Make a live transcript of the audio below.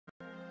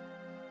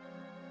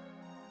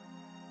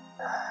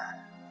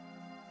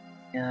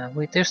Yeah,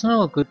 wait, there's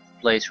no good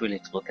place really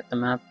to look at the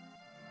map,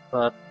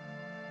 but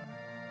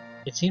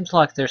it seems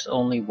like there's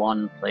only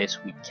one place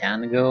we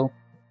can go.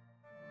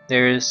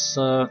 There's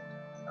a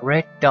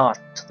red dot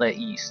to the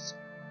east.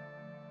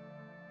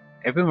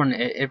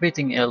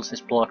 Everything else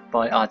is blocked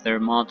by either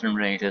mountain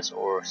ranges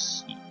or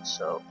sea,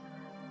 so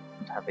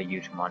we don't have a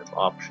huge amount of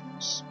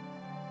options.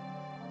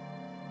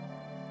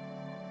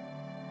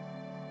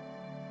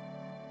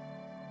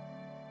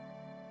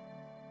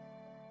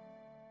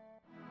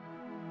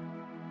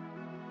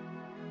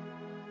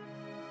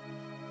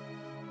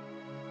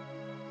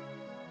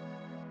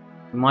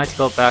 We might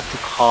go back to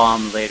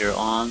Calm later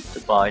on to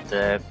buy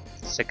the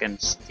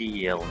second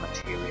steel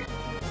material.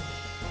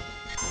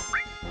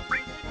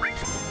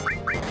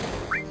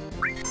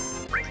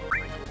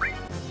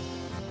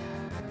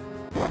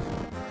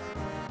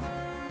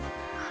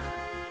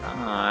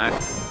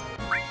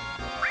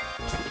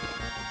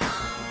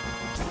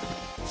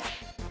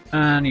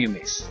 And you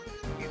miss.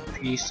 You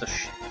piece of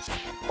shit.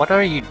 What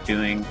are you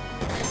doing?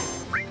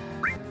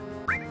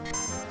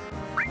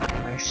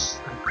 I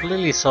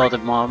clearly saw the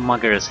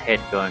mugger's head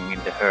going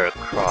into her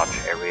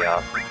crotch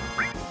area.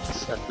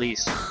 It's at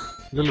least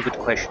a little bit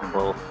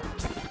questionable.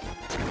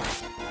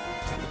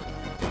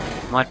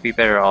 Might be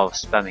better off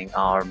spamming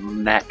our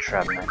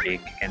Matra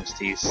magic against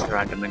these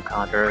random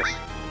encounters.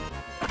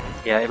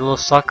 Yeah, it will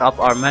suck up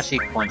our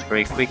magic points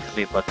very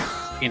quickly, but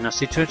in a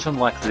situation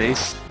like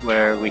this,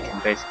 where we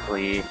can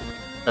basically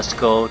just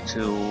go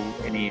to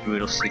any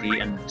real city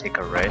and take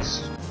a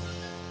rest,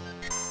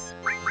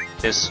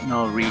 there's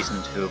no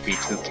reason to be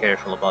too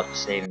careful about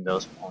saving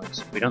those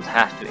points. We don't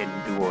have to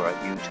endure a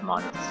huge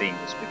amount of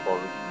things before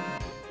we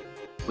can,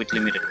 with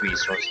limited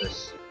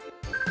resources.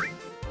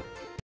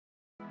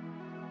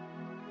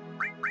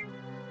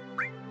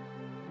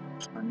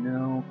 Oh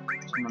no,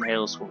 someone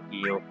else will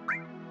heal.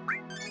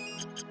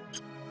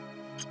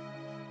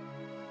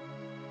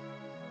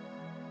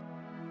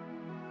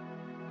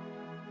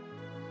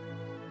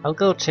 I'll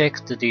go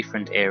check the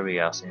different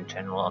areas in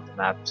general on the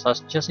map,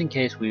 just in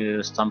case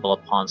we stumble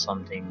upon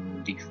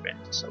something different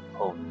as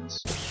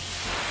opponents.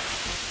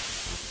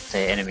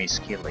 Say enemy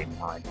skill in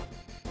mind.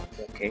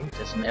 Okay,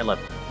 there's an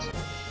elephant.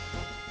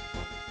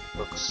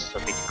 Looks a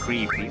bit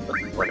creepy, but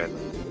whatever.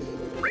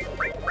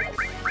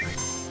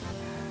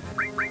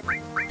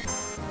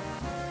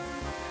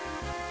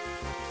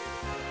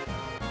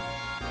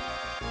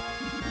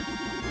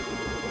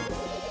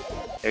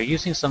 They're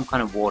using some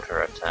kind of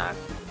water attack.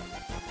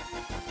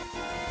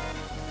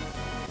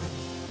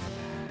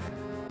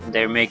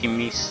 They're making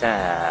me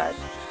sad.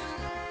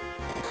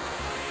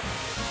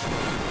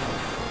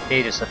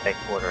 They just affect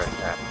water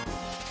attack.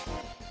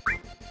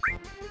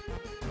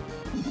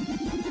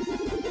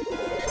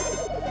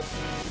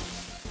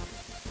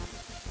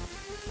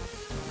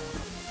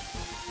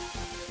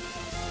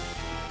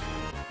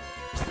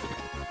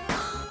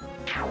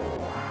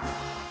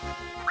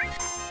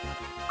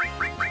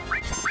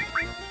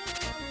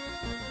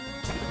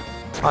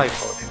 High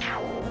potion.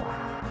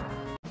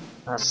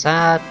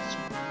 Sad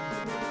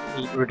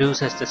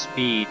reduces the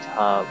speed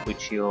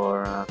which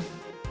your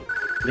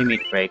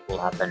limit break will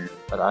happen,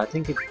 but I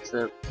think it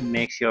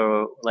makes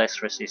you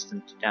less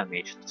resistant to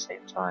damage at the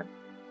same time.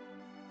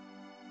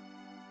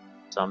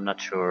 So I'm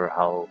not sure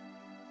how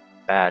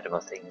bad of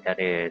a thing that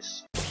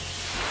is.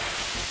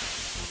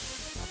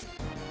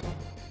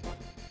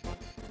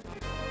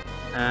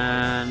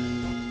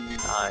 And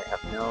I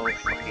have no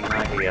fucking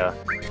idea.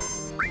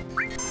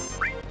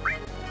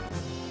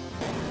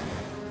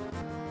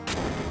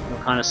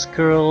 Kind of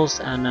squirrels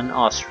and an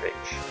ostrich,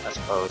 I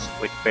suppose,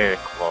 with bear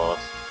claws.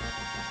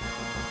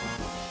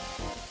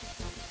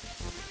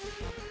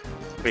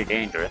 It's pretty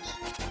dangerous.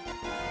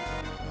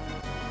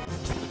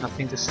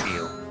 Nothing to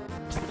steal.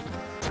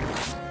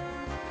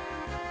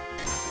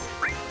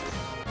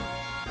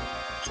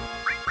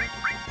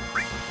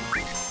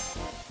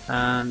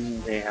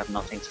 And they have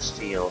nothing to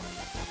steal.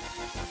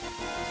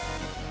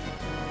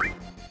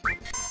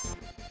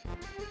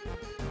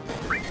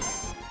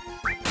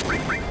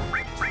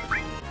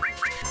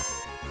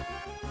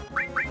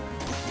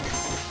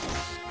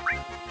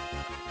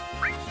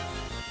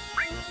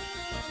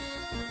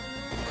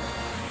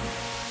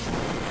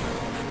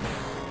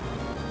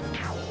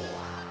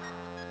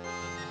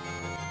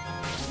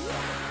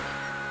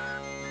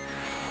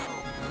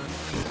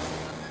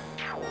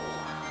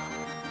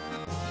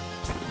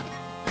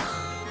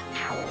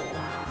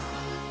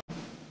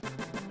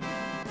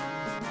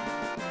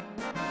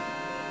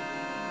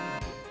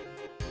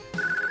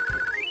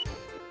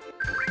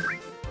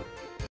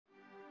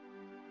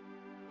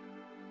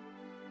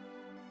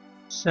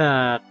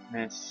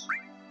 Sadness.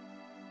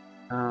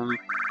 Do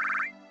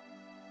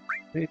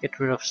you get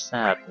rid of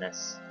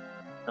sadness?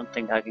 I don't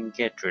think I can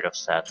get rid of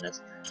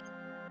sadness.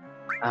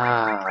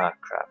 Ah,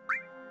 crap.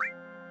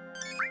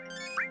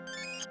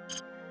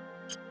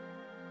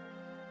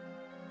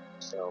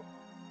 So,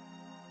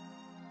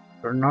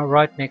 we're not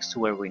right next to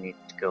where we need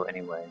to go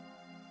anyway.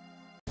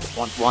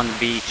 Want one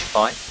beach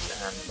fight,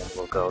 and then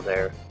we'll go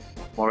there.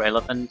 More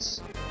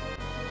elephants?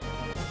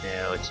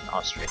 No, it's an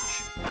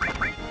ostrich.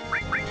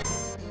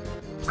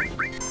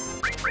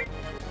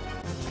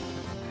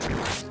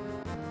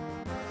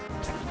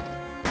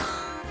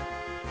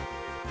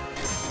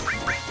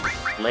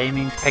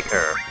 Flaming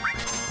Picker.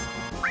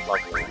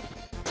 Lovely.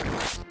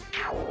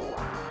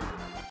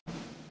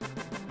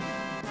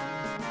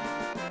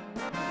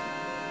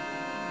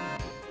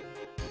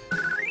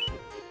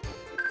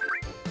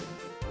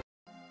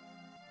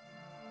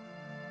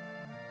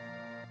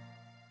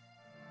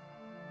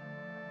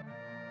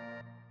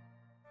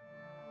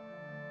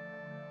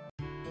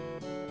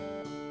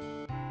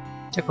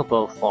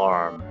 Chocobo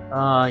Farm.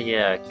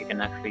 Yeah, you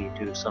can actually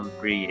do some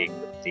breeding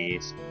with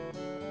these.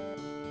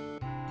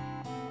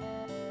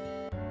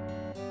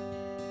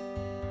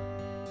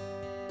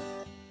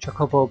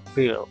 Choco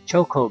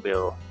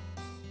Bill.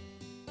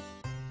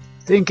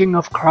 Thinking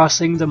of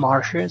crossing the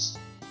marshes?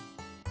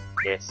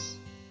 Yes.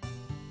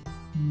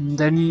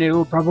 Then it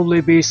will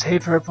probably be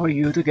safer for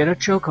you to get a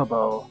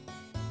chocobo.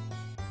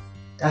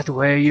 That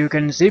way you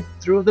can zip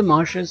through the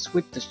marshes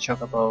with this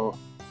chocobo.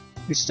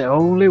 It's the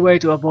only way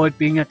to avoid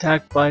being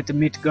attacked by the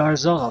Midgar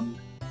Zolom.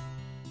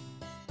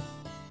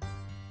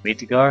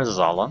 Midgar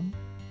Zolom?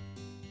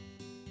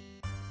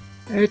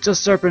 It's a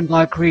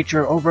serpent-like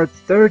creature over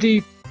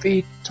 30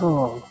 feet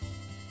tall.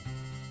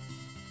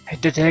 It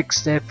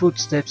detects the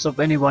footsteps of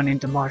anyone in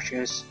the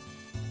marshes.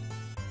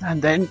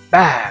 And then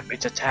BAM!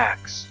 It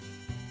attacks.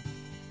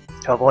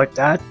 To avoid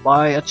that,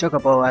 buy a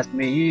chocobo at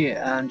me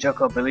and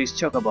Chocobilly's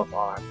Chocobo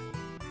Farm.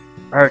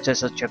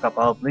 Purchase a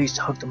chocobo, please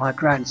talk to my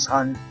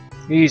grandson.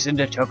 He's in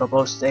the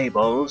chocobo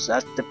stables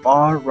at the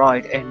far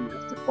right end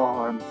of the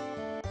farm.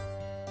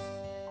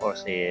 Of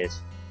course he is.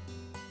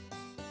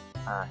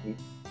 He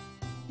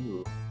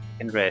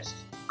can rest.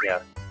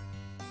 Yeah.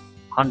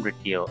 100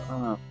 gil.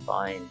 Oh,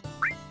 fine.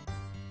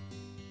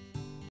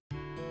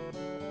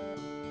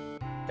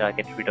 Gotta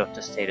get rid of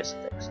the status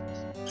effects.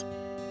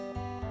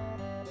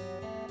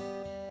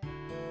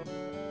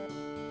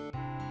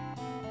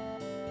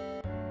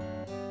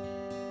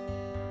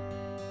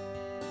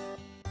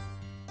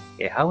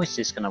 Okay, how is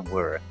this gonna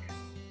work?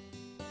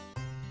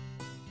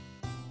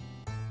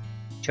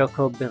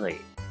 Choco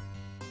Billy.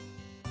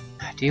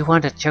 Do you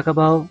want a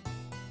chocobo?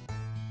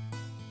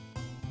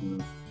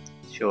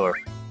 Sure.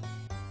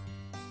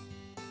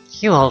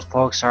 You old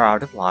folks are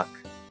out of luck.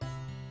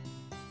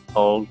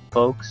 Old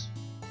folks?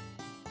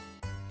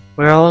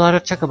 We're all out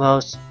of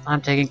chocobos.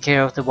 I'm taking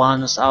care of the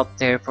ones out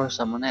there for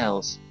someone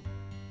else.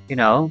 You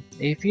know,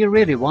 if you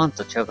really want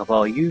a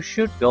chocobo, you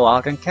should go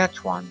out and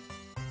catch one.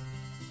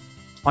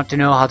 Want to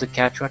know how to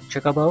catch a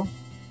chocobo?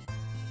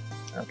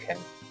 Okay,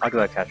 how do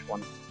I catch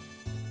one?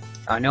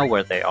 I know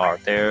where they are.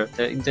 They're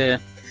in the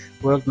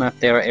world map.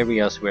 There are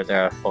areas where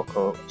there are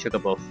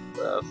chocobo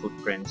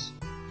footprints.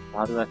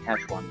 How do I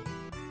catch one?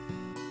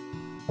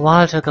 A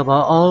wild chocobo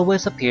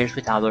always appears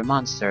with other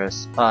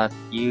monsters, but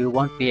you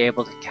won't be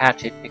able to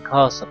catch it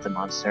because of the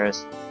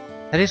monsters.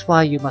 That is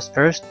why you must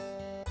first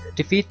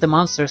defeat the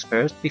monsters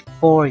first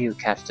before you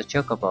catch the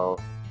chocobo.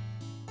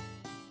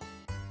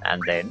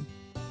 And then?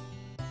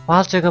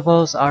 Wild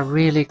chocobos are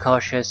really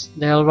cautious.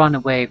 They'll run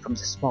away from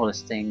the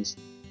smallest things.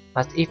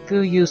 But if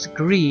you use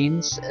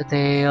greens,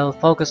 they'll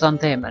focus on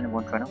them and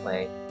won't run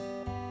away.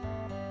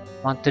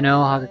 Want to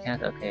know how to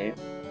catch? Okay,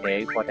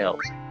 what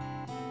else?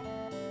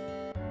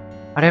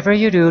 Whatever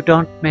you do,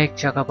 don't make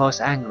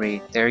chocobos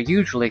angry. They're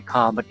usually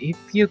calm, but if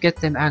you get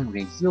them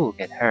angry, you'll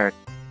get hurt.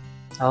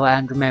 Oh,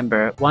 and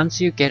remember,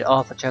 once you get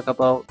off a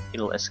chocobo,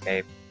 it'll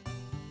escape.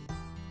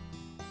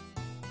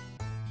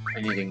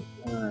 Anything?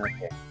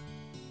 Okay.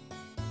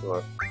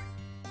 Sure.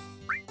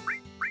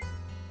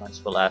 Might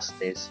as well ask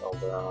this,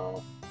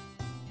 although...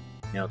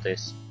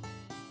 Notice.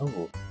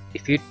 Oh,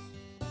 if you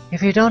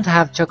don't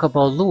have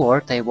chocobo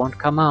lure, they won't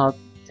come out.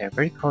 They're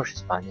very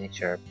cautious by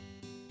nature.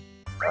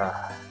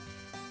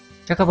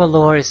 Chocobo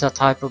lure is a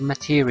type of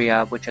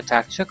materia which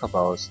attacks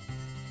chocobos.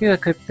 If you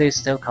equip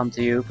this, they'll come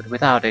to you, but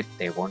without it,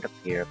 they won't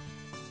appear.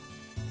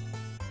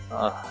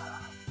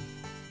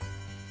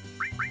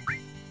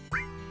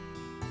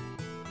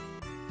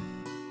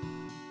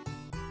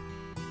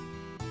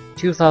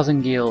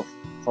 2,000 gil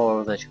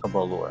for the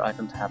chocobo lure. I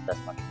don't have that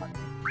much money.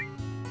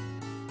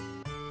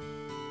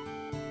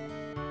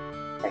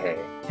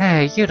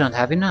 Hey, you don't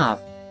have enough.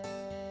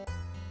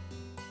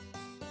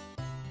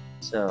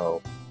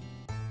 So,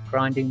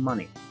 grinding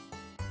money.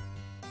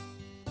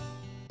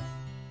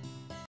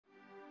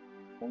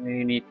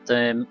 We need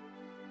the...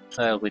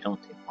 well, we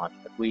don't need much,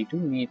 but we do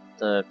need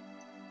the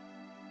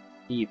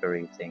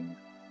thievery thing.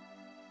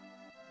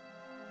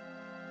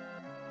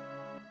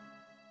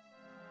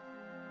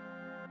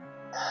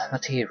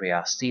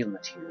 Materia, steel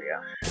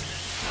materia.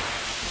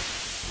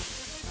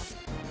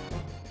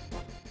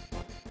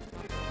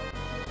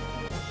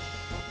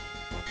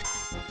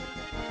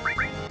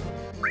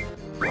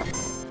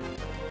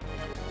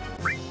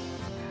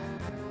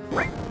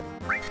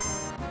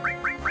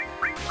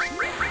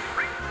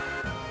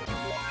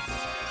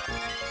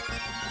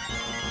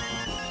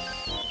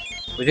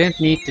 We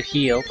didn't need to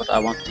heal, but I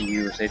want to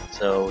use it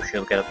so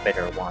she'll get a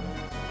better one.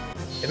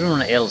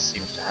 Everyone else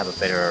seems to have a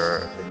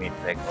better limit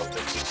effect of the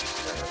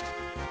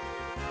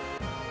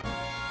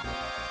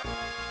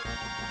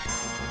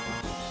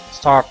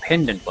star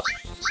pendant was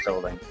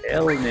stolen.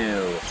 Hell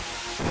no.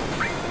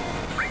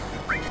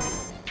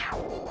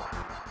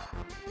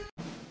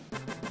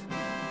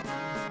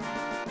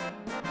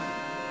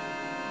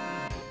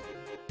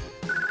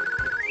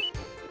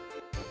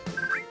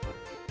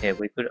 Okay,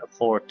 we could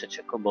afford the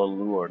Chocobo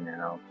lure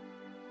now.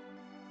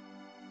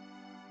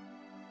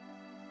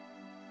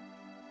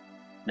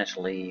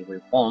 Naturally, we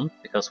won't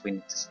because we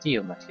need to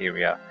steal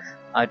materia.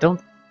 I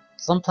don't.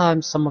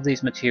 Sometimes some of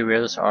these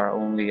materials are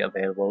only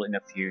available in a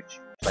few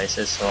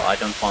places, so I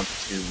don't want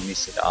to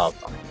miss it out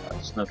on it.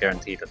 There's no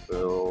guarantee that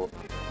we'll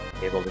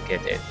be able to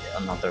get it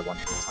another one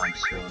anytime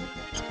soon.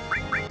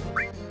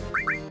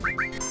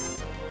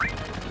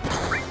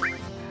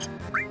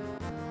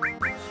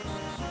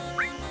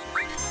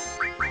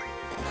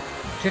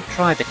 Should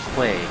try the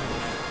Quake.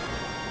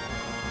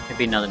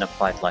 Maybe not in a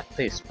fight like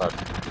this, but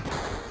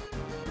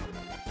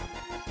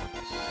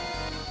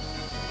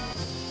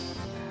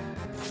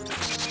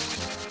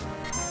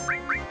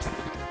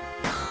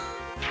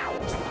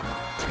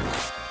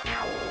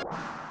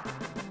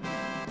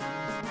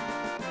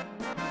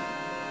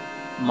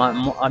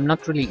I'm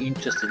not really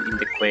interested in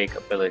the Quake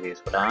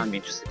abilities, but I'm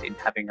interested in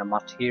having a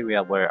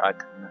materia where I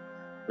can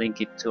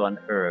link it to an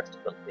Earth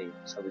ability,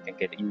 so we can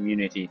get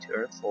immunity to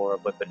Earth or a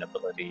weapon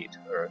ability to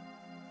Earth.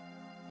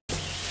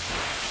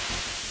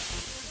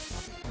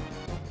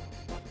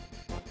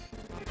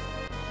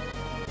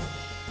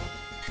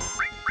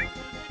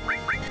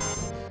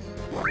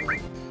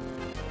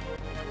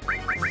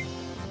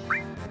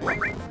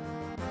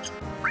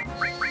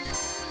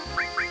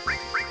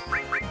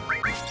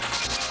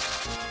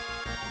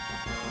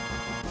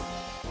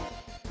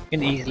 We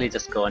can easily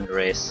just go and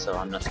race, so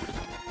I'm not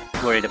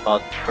worried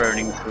about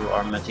burning through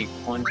our magic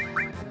point.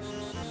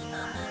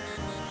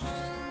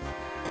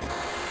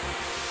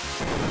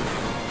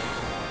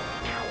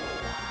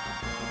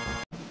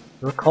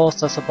 It will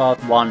cost us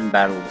about 1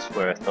 battle's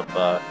worth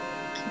of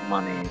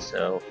money,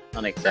 so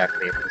not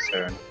exactly a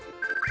concern.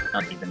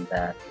 Not even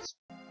that.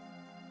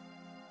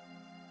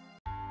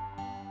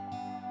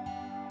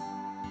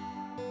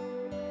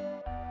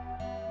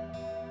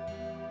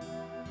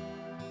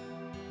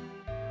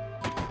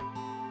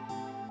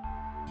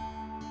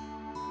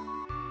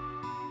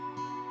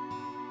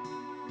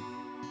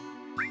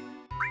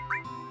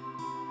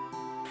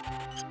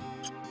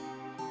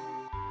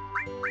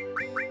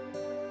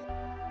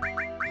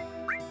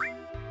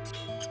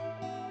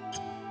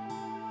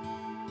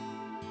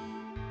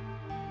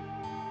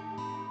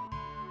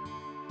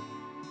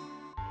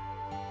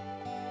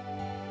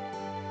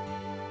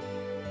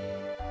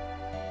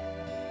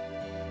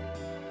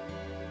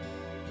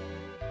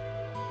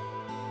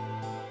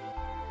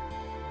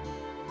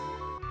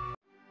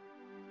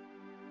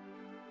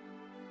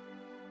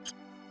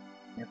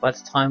 By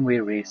the time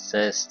we reach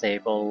the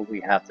stable,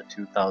 we have the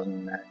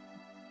 2000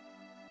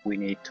 we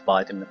need to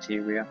buy the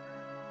materia.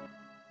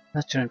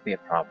 That shouldn't be a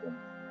problem.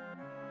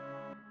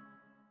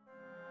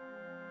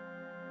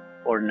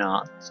 Or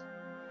not.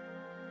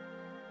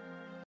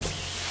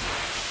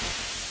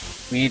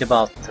 We need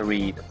about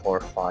 3 to 4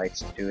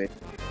 fights to do it.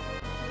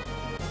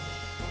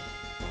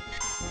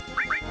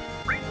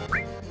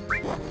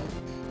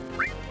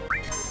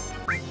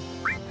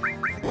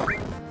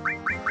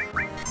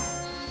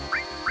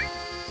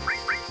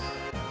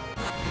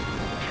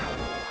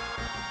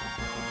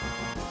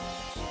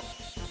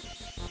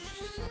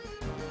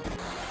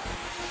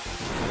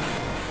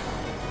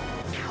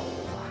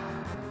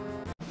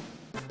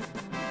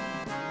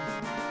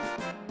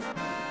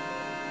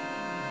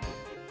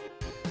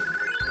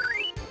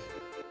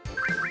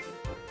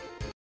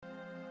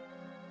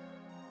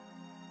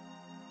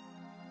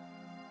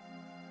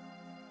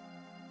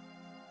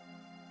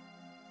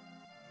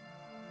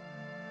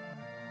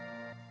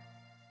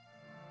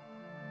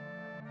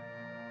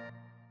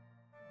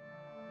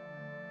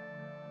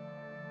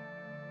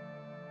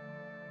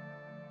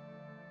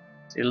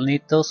 Still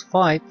need those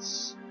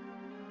fights.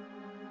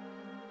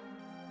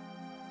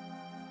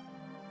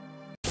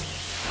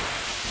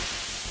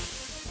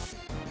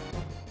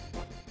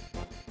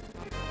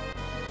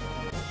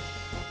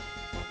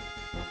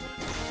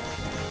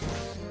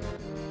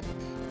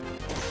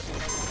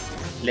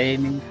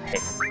 Flaming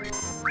Heck.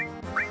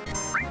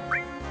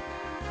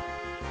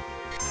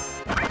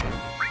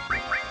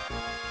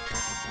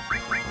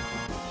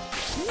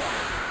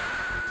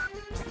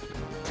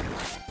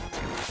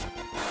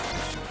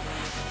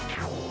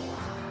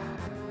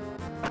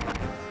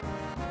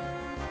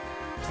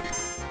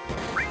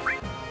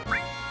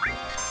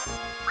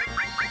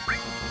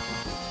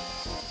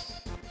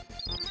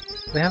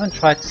 We haven't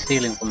tried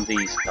stealing from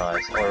these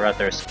guys, or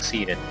rather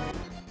succeeded.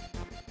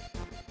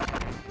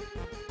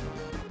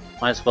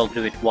 Might as well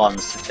do it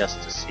once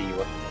just to see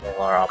what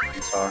all our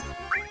options are.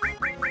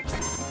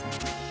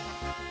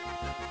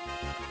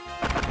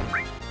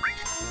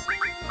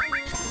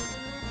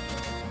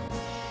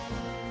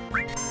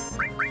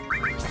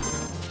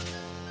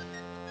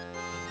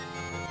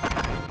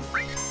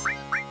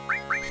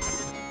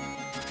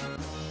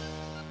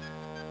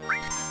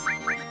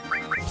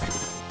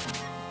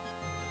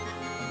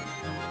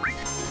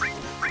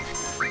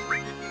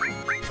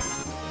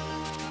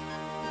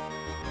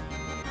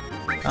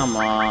 Come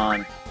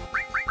on.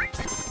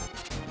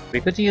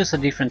 We could use a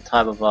different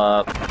type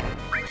of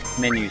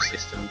menu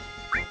system.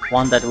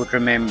 One that would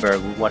remember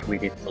what we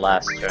did the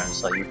last turn,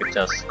 so you could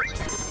just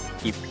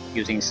keep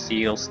using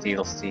steal,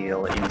 steal,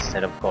 steal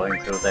instead of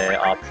going through the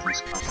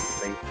options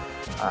constantly.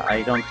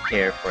 I don't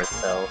care for it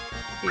though.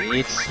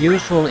 It's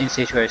useful in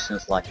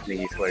situations like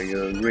these where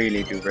you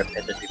really do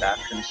repetitive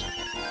actions.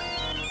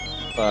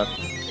 But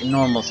in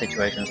normal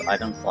situations I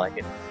don't like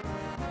it.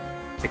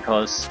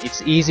 Because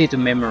it's easy to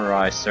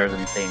memorize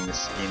certain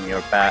things in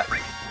your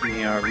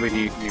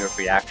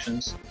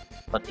reactions.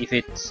 But if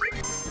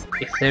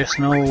there's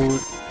no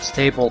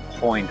stable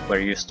point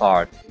where you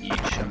start each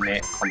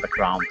combat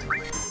round,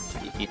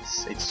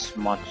 it's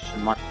much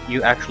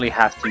you actually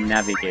have to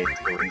navigate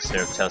through instead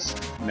of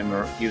just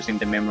using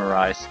the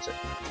memorized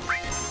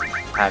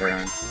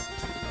pattern.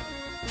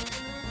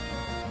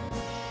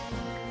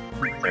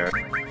 There.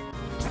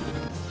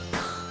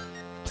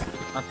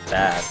 Not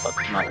bad, but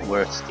not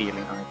worth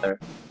stealing either.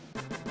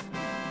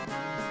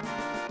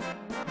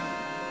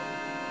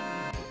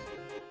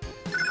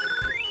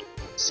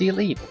 Seal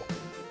evil.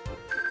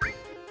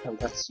 Well,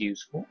 that's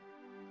useful.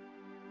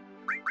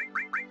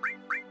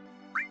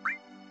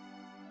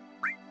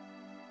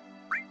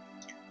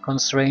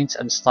 Constrains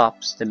and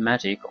stops the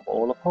magic of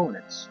all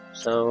opponents.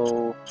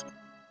 So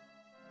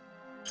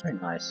very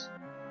nice.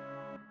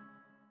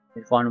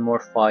 Need one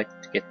more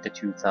fight to get the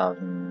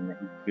 2000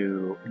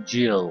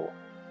 Jill.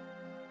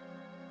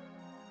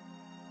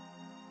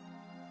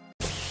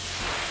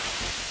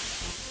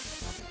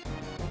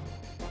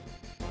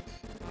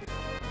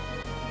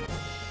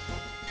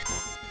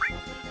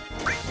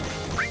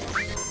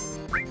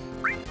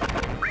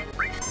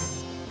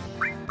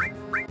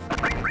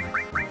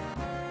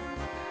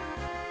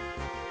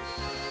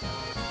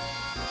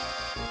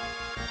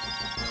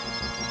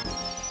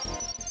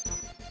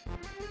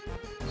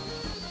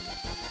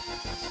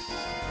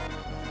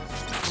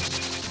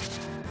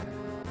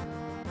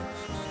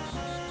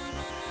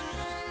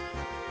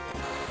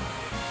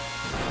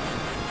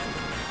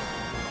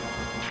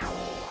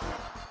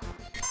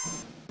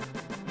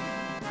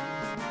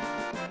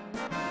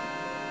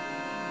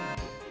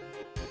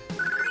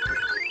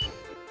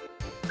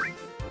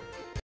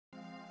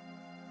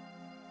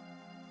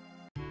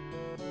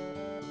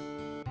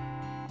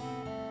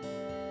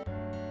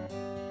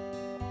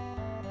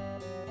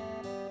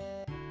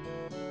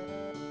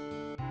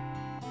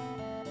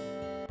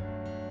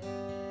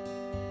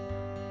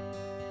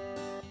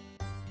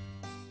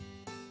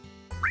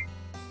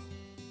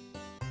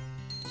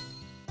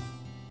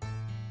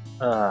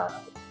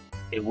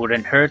 It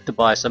wouldn't hurt to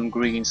buy some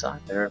greens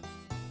either.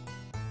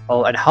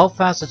 Oh, and how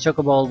fast the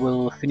Chocobo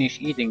will finish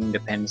eating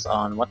depends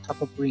on what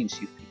type of greens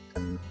you feed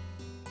them.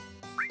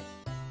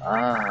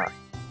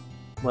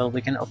 Well, we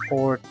can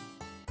afford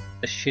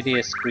the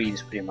shittiest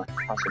greens pretty much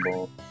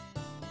possible.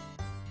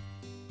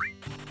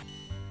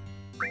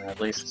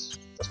 At least,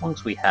 as long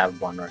as we have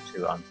one or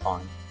two, I'm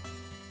fine.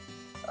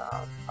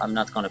 I'm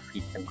not gonna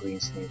feed them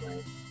greens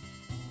anyway.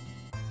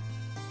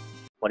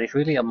 What it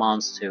really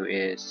amounts to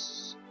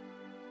is...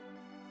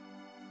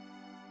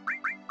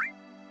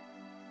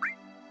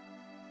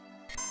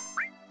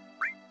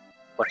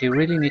 what you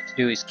really need to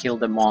do is kill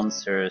the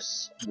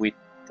monsters with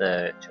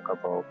the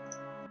Chocobo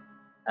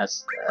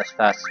as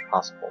fast as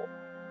possible.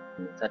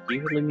 And that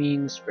usually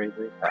means very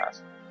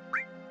fast.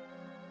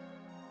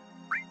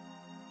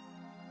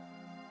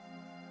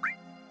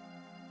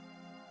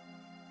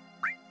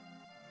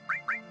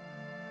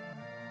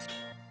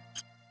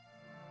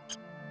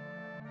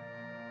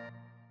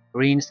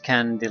 Greens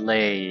can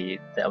delay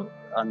the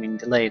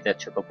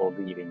Chocobo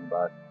leaving,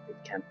 but it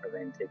can't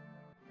prevent it.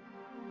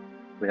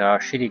 With our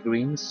shitty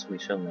greens, we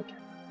certainly can.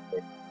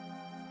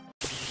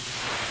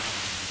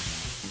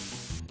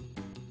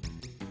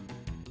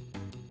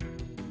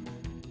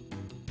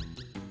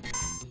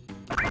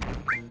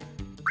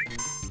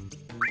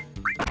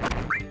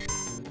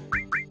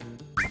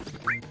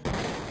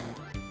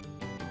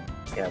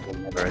 Yeah, we'll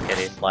never get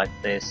it like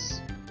this.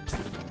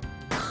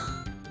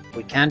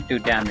 We can't do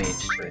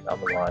damage to it,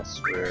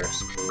 otherwise we're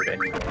screwed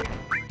anyway.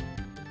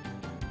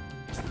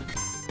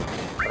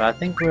 What I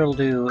think we'll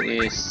do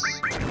is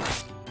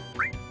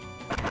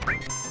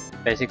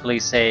basically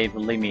save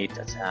limit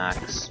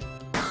attacks.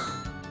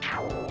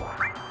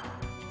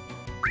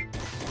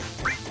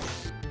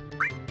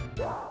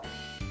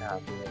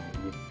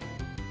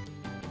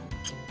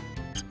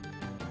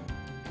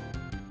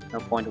 No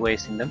point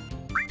wasting them.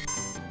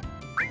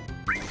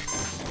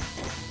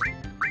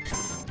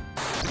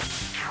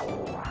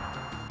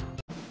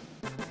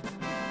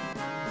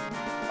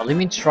 A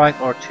limit strike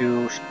or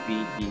two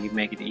should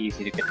make it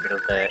easy to get rid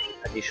of the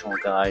additional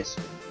guys.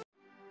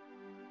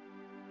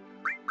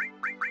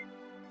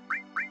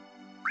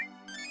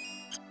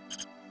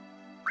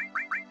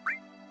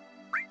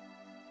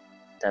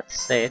 That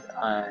said,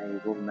 I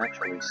will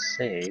naturally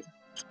save,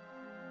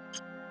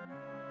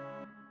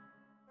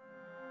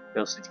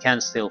 because it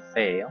can still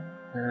fail,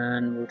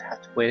 and would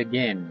have to wait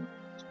again,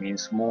 which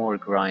means more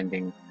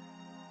grinding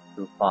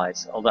through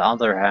fights. On the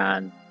other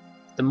hand,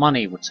 the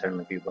money would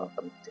certainly be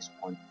welcome at this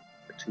point.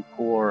 We're too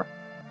poor.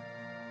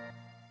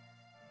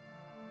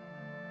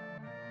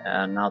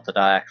 And now that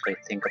I actually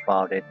think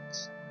about it,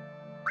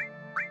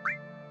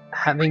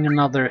 having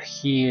another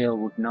heal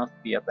would not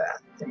be a bad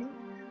thing.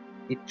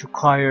 It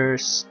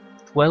requires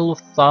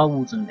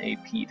 12,000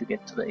 AP to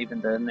get to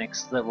even the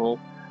next level,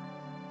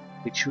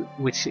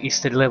 which is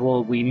the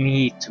level we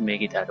need to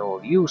make it at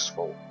all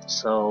useful.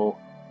 So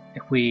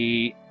if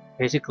we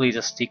basically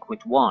just stick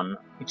with one,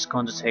 it's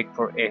going to take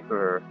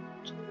forever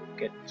to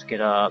get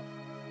a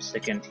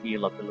second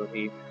heal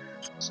ability.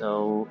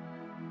 So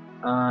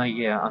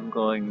yeah, I'm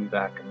going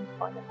back and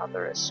find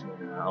another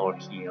Asuna or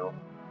heal.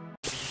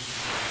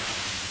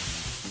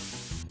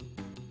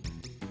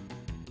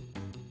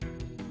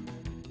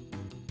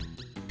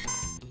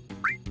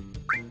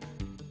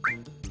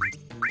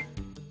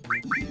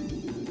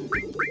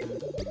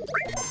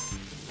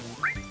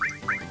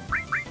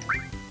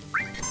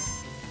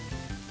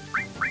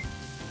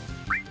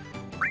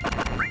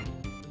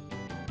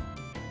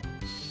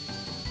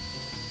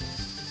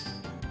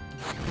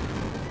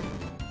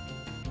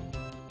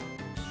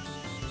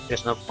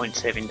 There's no point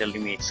saving the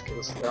limit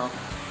skills though.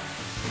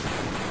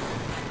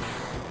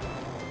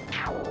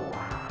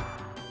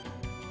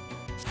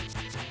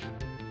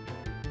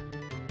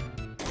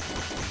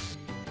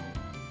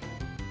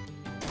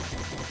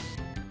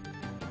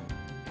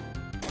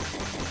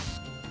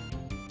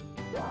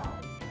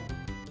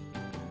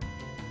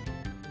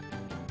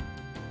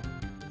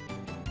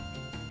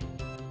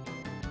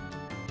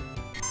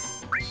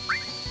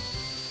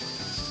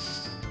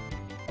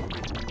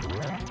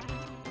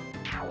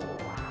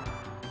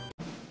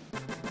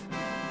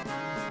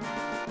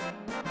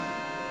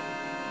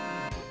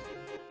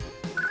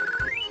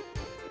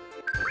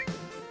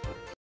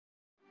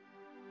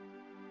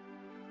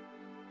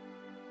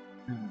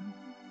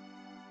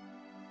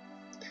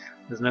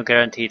 There's no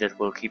guarantee that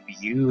we'll keep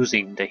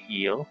using the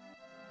heal,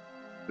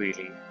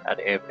 really,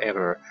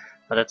 ever.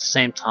 But at the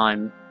same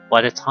time, by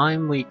the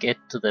time we get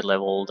to the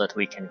level that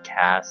we can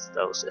cast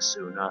those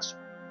Asuna's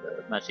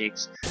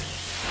magics,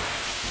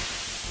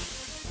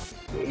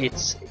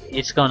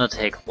 it's gonna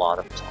take a lot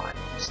of time.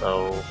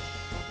 So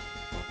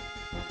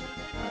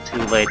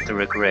too late to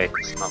regret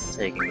not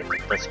taking it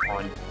at this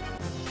point.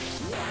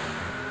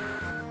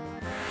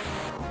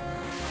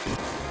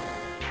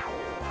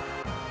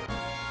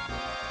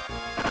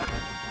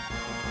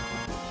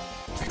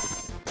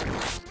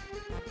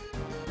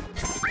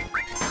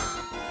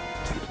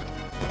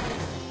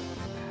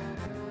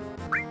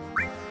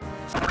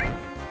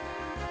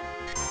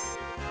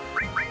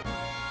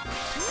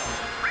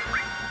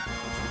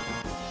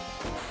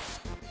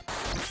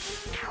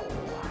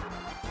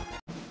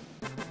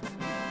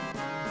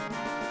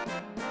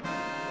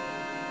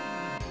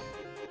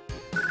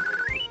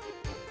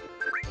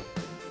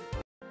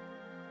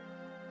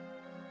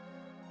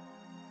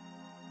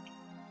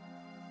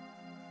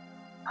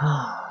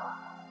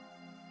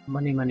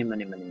 Money, money,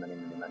 money, money, money,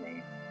 money,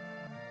 money.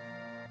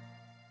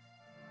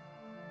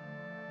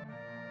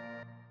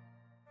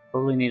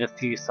 Probably need a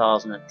few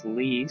thousand at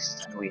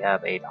least, and we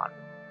have 800.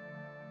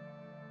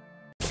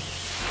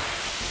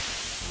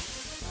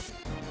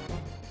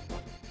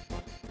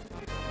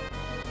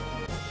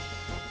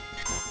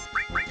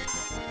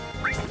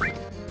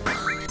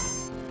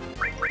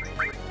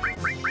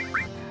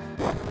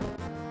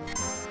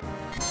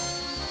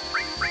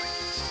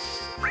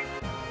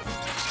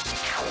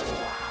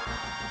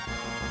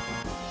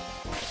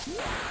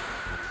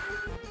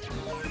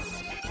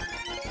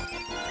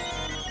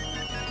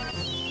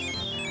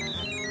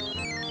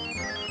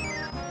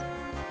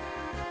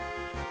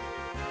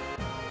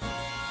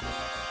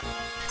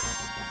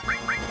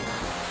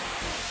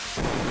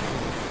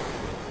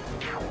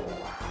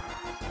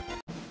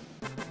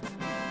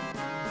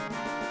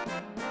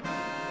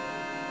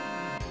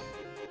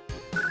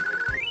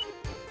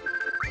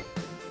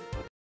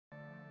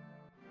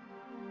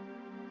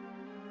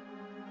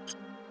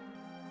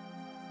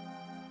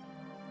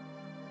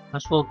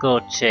 As well go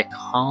check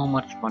how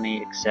much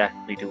money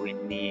exactly do we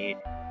need.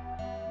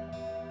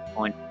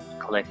 Point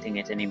collecting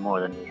it any more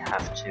than we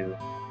have to.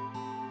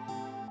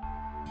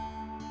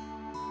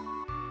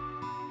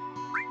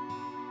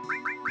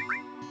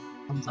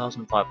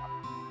 $1,500.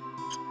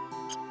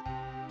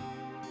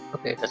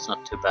 Okay, that's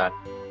not too bad.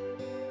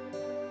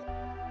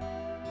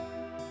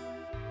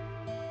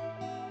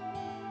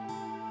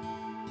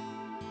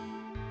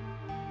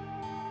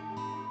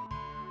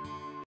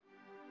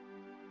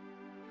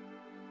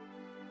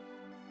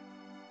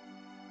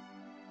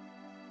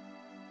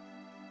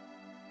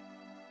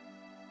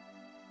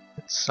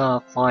 It's a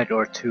fight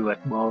or two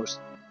at most.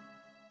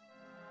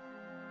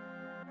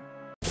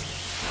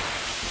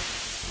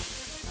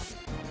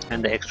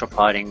 And the extra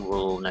fighting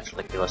will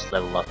naturally give us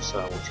level up,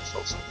 so which is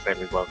also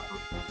fairly welcome.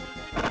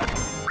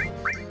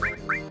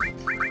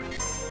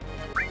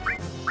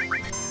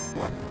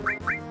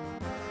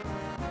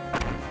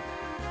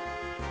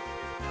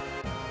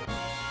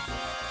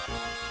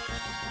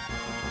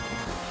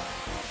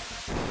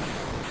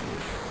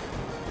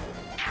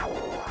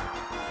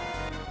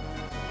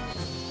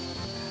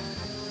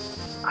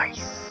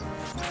 Nice.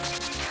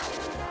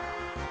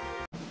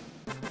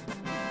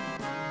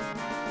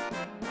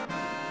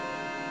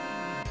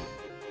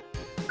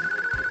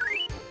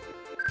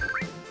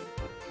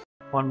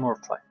 One more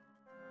fight.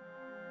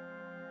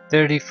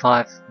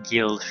 35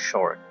 guild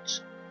short.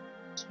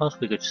 Suppose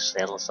we could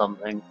sell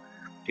something.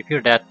 If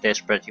you're that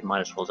desperate, you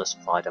might as well just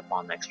fight up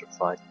one extra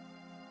fight.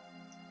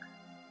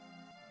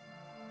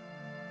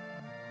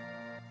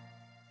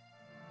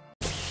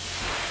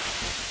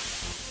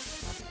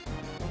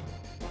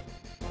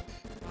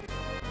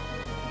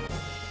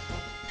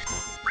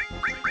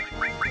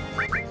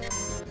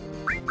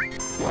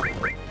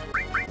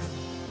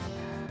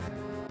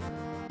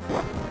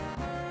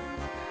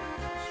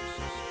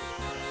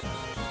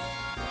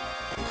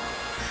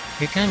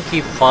 You can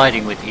keep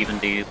fighting with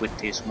with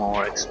these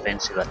more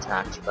expensive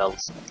attack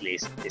spells, at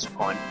least at this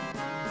point.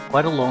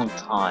 Quite a long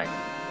time.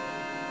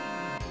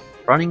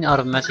 Running out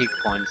of magic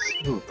points.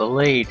 Ooh,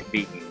 delayed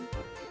beam.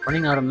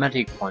 Running out of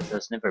magic points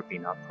has never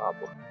been a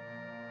problem.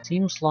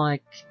 Seems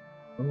like.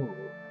 Ooh.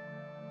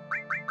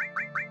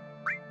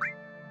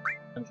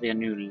 Simply a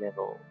new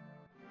level.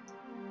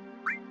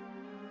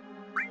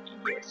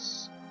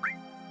 Yes.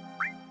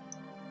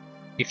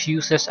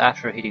 Diffuses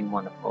after hitting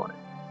one opponent.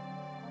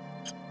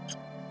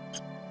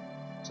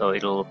 So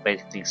it'll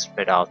basically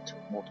spread out to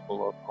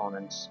multiple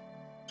opponents.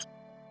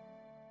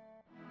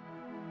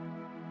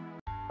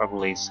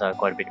 Probably it's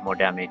quite a bit more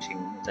damaging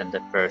than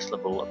the first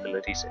level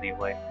abilities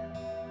anyway.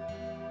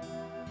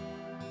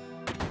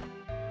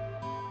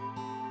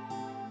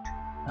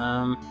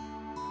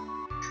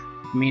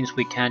 It means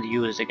we can't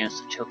use it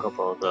against the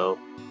Chocobo though.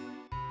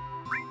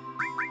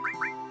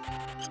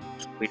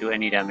 If we do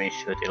any damage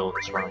to it, it'll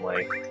just run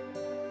away.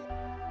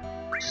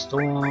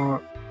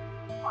 Store...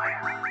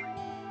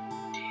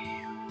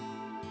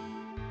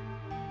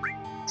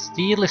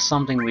 Steel is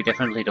something we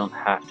definitely don't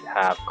have to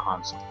have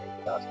constantly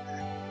with us.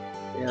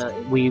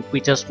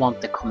 We just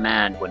want the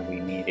command when we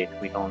need it.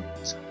 We don't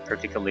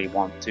particularly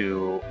want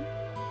to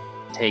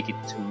take it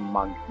to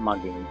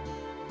mugging.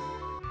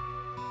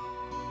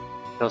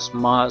 Because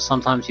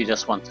sometimes you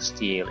just want to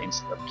steal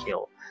instead of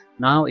kill.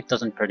 Now it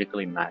doesn't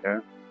particularly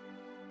matter.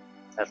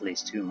 At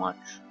least too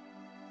much.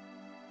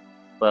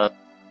 But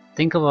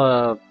think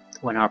of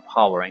when our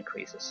power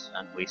increases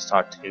and we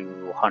start to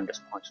do hundreds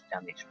of points of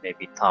damage,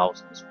 maybe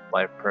thousands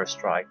per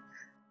strike.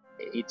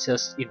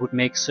 It would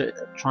make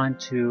trying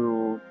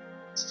to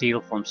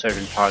steal from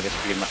certain targets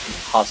pretty much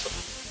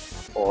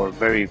impossible or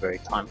very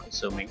time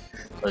consuming.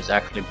 So it's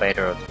actually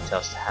better to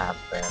just have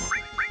them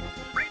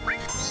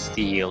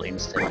steal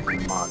instead of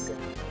mug.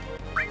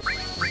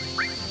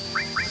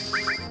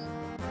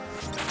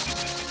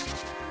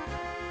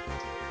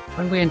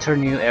 When we enter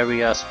new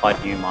areas,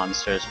 fight new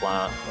monsters,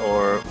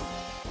 or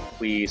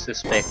we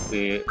suspect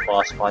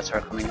boss fights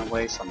are coming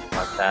away, something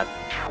like that.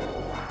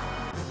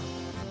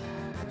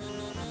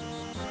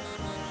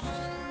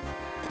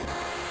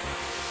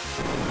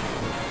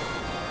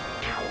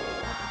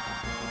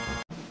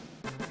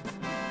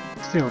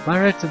 Still,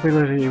 direct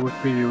ability would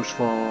be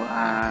useful,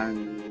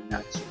 and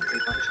that's pretty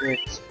much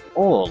it.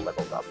 All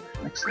leveled up,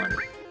 excellent.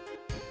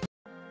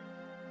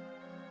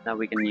 Now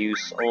we can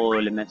use all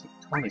elementic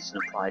twice in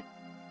a fight.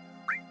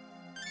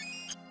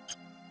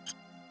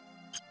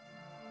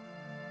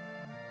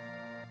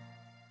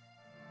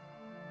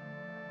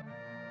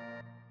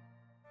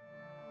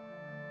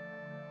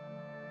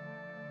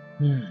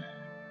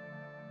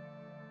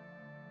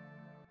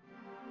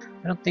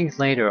 I don't think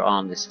later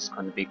on this is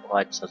going to be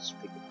quite such a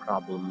big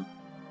problem.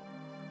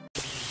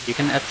 You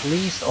can at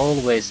least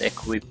always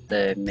equip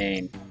the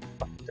main...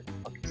 What the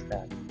fuck is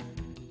that?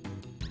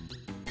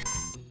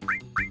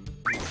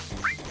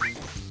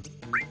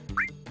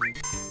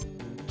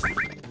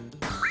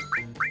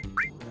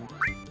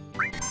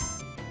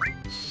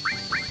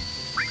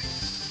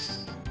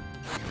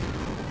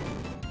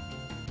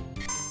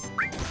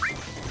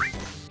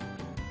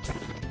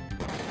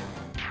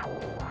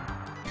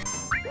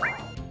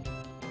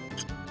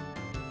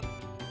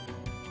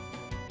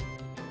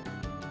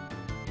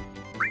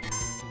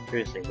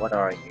 Seriously, what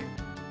are you?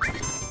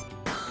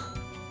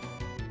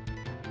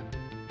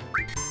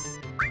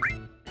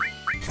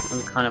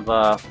 Some kind of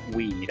a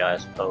weed, I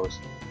suppose.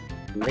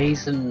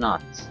 Lazy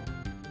nut.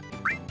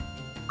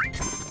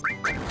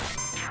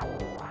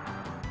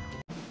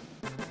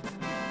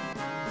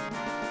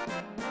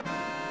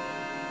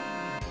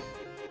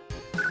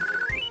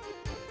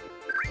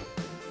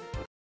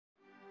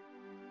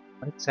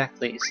 What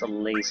exactly is a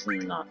lazy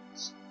nut?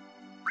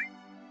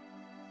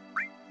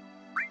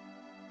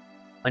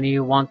 When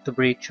you want to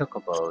breed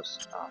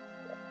chocobos. Oh,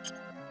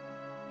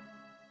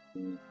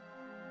 yeah.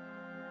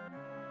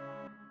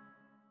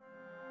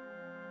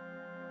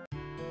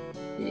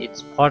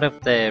 It's part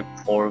of the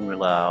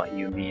formula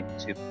you need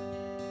to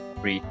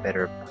breed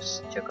better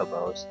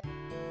chocobos.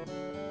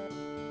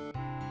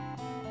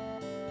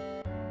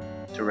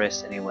 To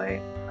rest anyway.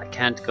 I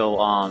can't go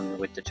on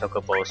with the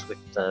chocobos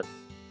with the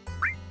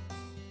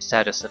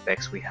status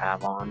effects we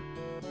have on.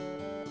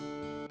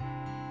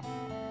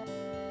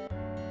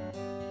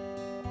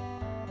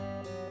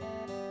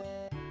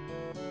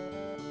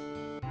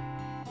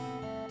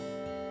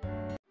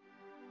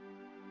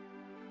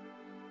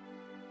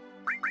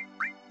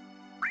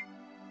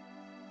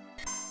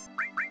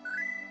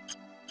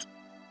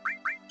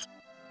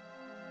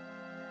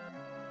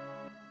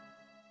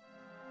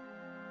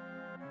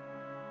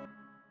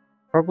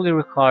 Probably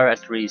require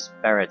at least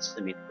Barrett's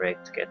limit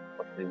break to get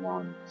what we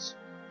want.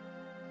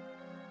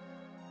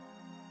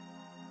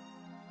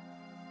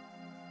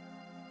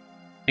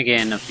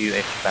 Again, a few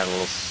extra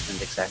battles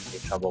isn't exactly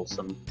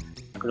troublesome.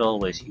 I could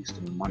always use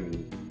the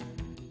money.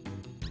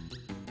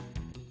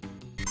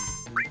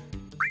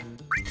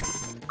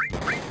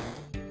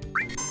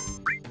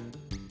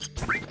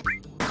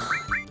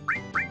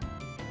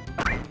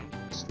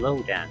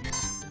 Slow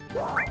dance.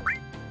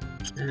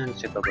 And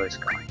Chocobo is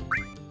gone.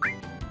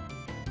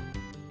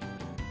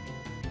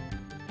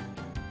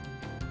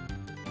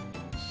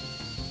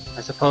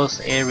 I suppose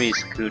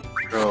Ares could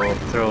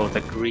throw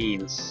the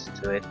greens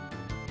to it.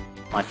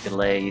 Might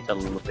delay it a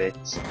little bit.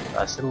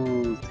 I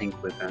still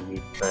think we're gonna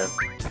need the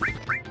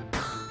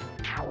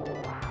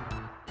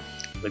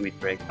limit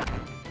break.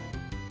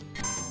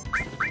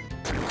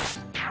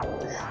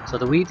 So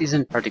the wheat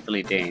isn't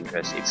particularly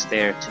dangerous. It's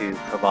there to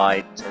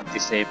provide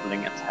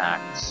disabling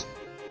attacks.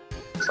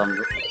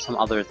 Some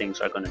other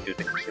things are gonna do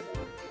the killing.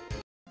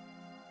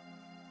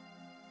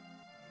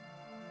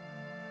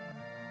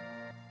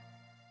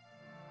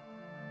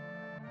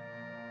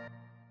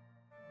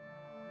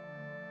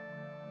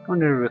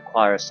 Gonna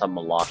require some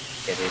luck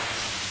to get it.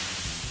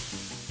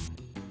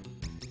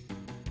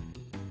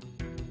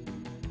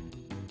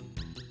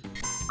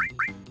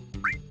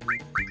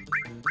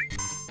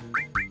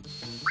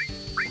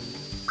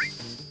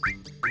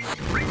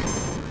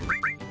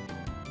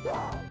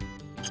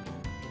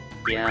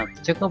 Yeah,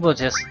 Chocobo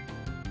just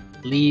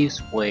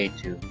leaves way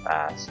too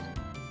fast.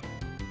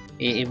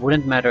 It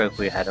wouldn't matter if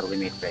we had a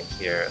limit break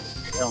here.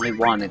 Only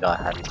one guy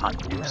had time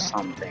to do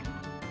something.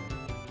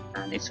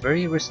 And it's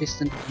very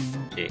resistant to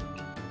magic.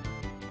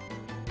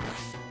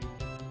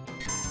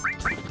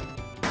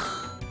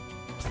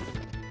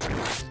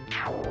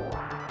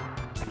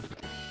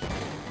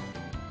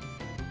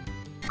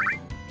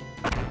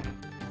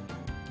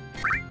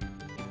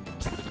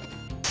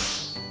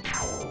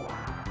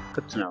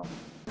 Good to know.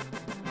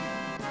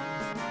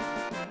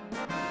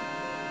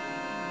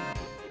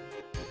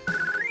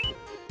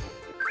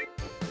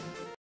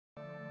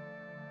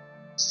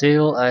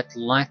 Still, I'd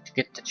like to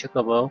get the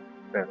Chocobo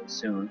fairly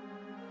soon.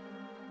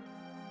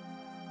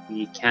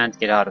 We can't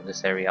get out of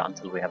this area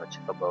until we have a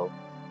Chocobo.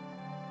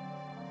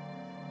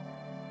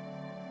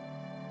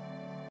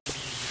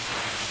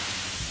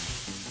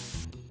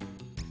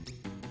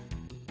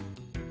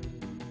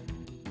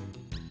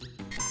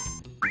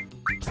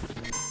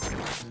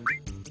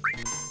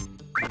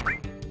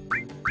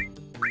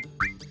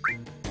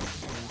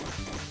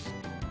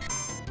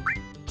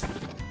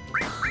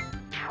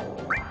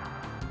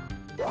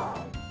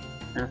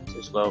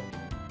 Too slow.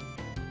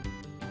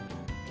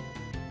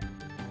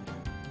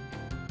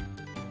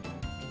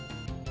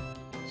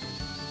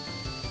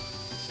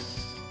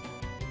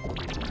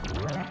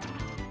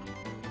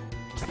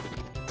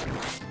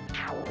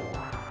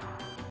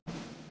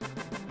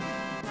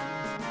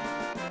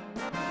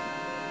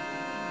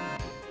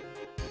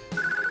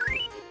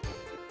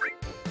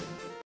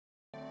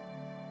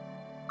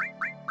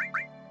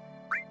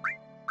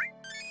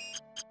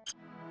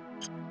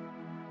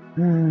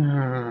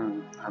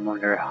 I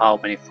wonder how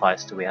many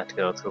fights do we have to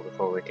go through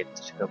before we get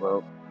to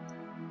Chocobo.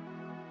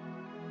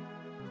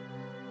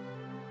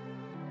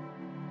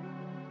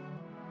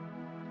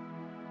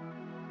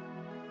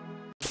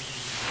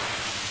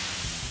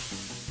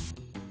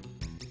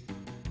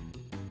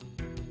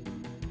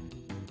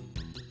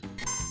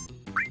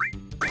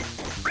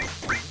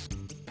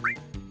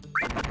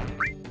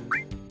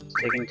 It's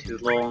taking too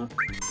long.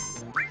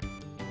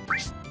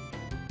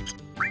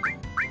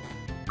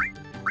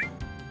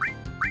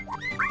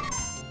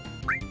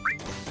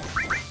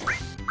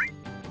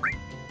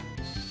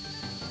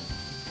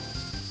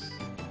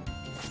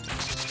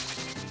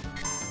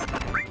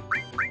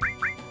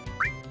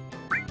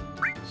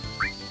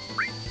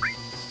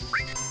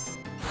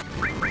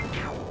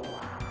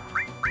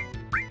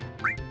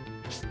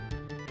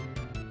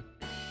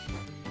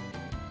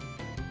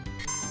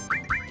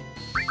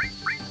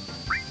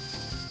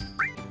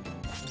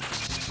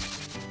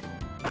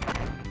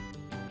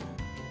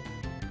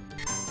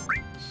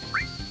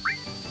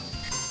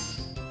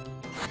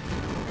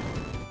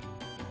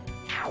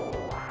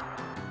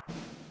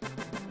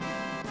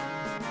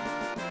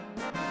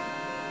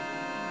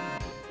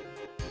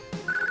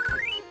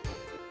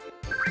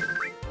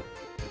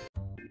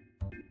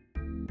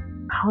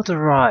 How to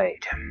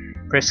ride?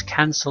 Press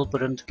cancel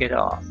button to get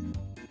off.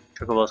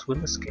 Chocobos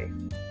will escape.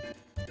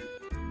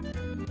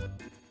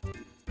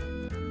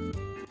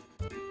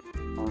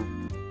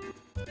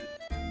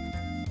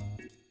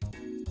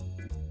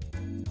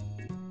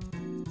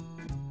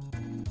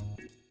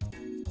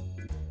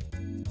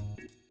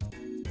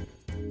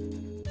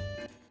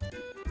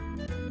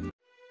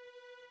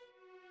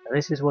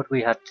 This is what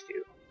we had to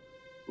do.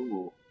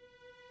 Ooh.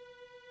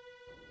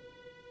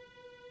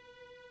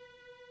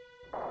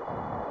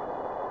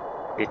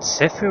 Did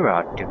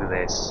Sephiroth do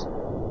this?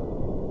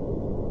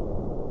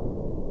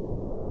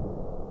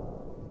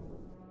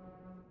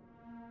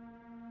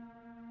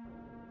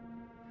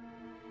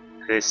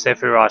 This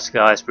Sephiroth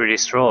guy is pretty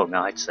strong,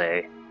 I'd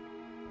say.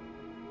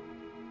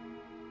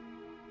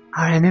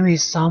 Our enemy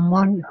is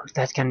someone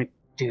that can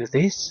do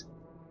this?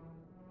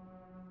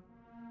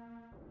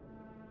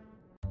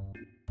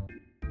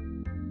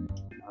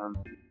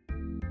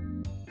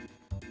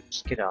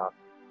 Just get up.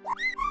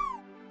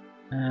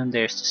 And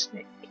there's the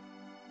snake.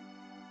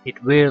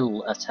 It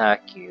will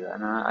attack you,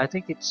 and I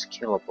think it's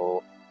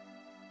killable.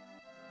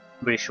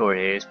 Pretty sure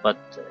it is, but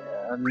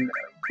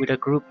with a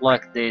group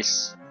like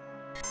this,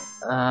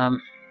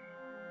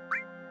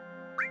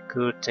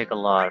 could take a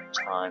lot of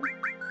time.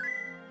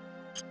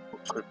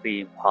 Could be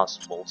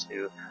impossible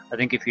to. I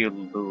think if you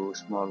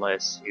lose, more or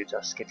less, you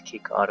just get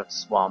kicked out of the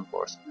swamp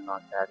or something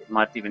like that. It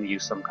might even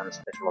use some kind of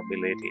special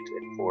ability to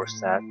enforce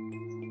that.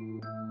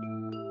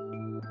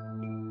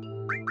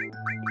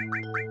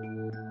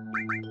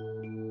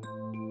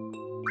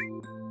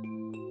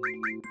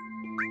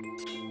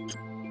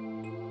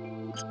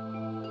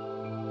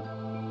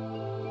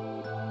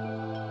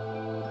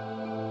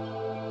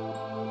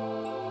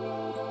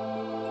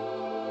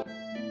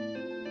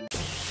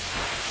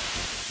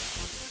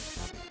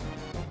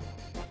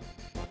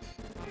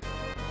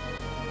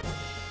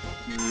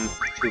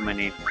 Too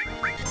many.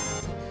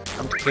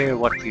 Don't care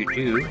what you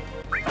do.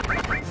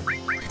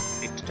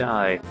 Need to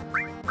die.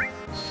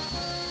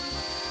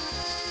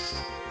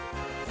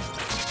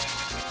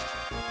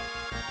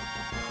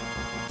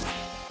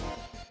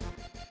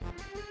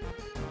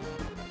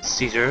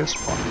 Scissors.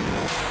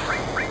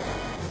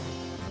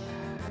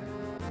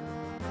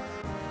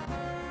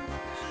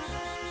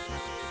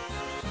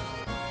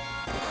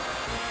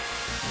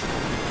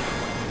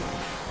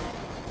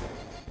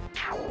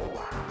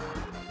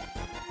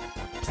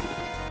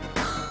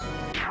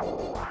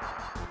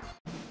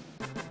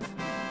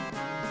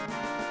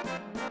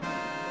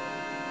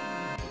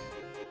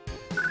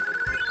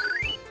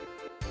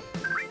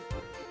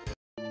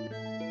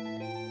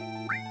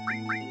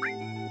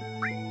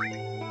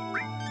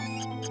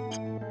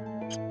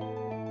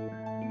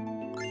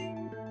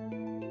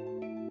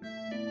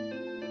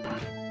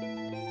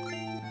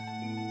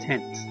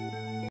 Tent.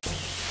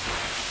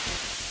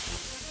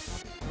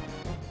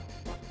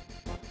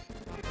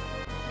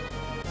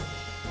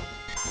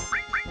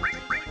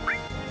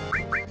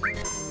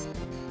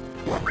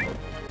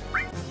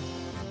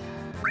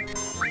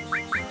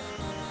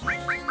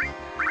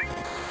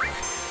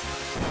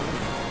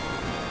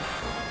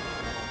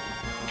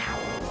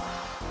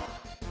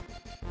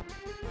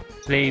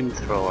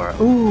 Flamethrower.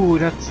 Ooh,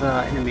 that's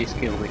an enemy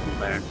skill we can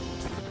learn.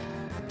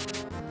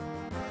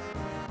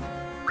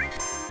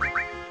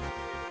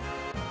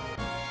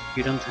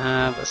 You don't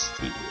have a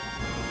steel.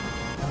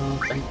 Oh,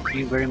 thank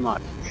you very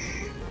much.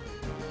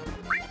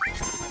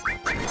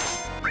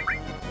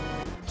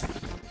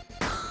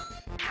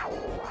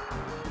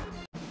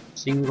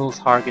 Single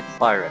target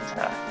fire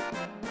attack.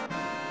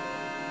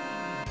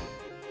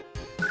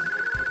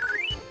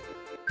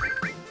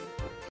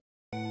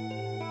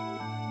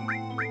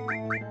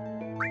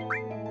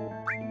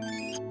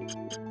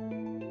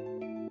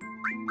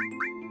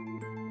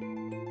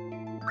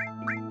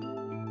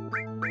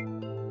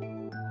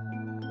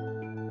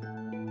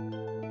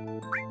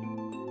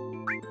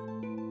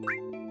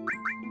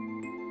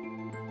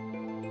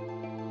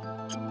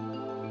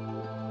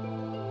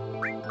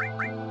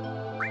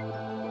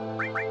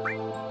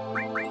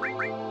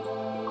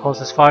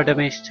 Causes fire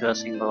damage to a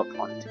single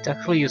opponent. It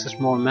actually uses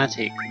more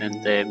magic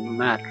than the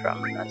Matra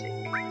magic.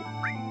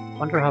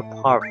 Wonder how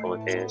powerful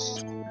it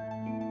is.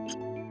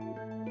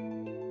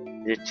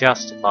 Is it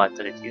justified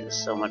that it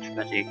uses so much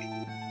magic?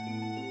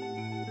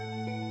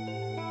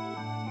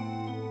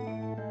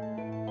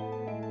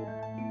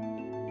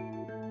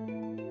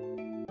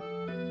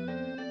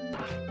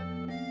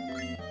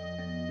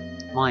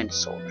 Mind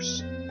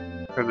Source.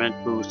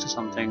 Permanent boost or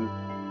something.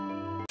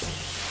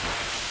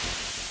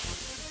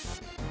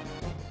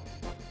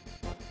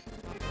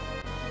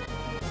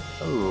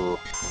 Oh.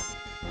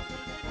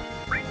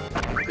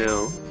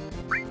 Go.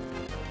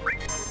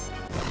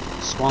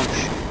 Swamp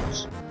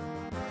shoes.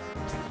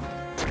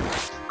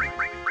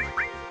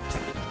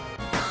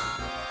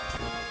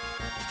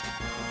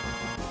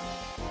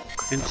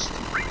 Instant.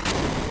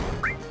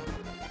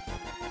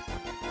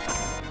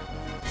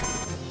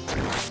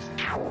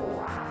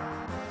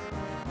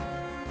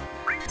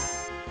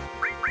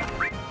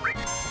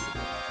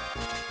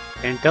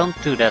 And don't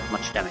do that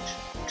much damage.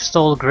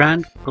 Stole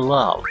Grand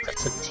Glove.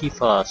 That's a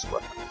Tifa's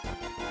weapon.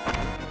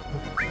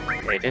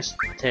 Okay, let's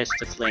test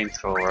the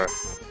flamethrower.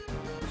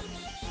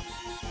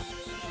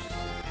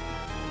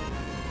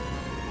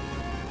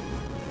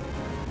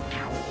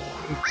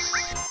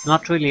 It's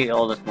not really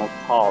all that more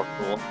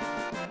powerful.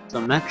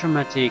 So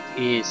Mathematic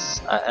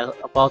is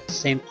about the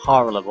same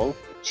power level,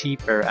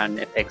 cheaper, and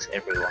affects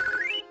everyone.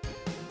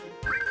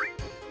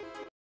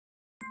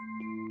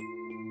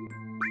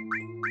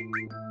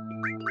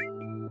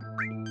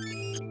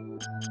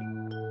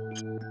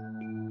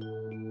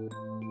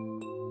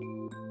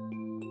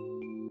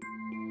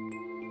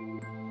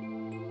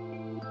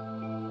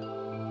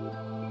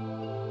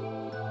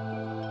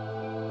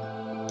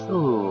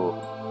 Ooh.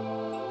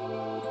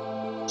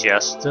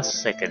 Just a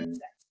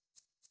second.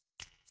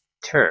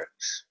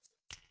 Turks.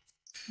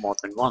 More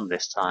than one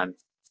this time.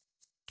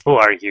 Who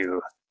are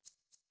you?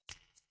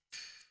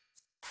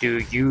 Do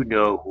you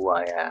know who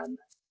I am?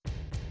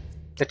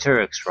 The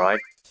Turks, right?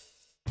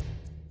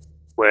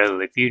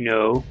 Well, if you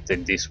know,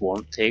 then this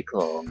won't take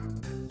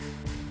long.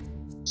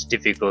 It's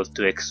difficult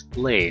to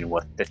explain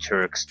what the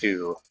Turks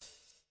do.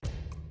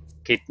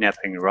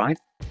 Kidnapping, right?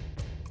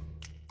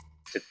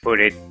 To put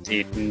it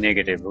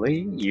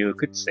negatively, you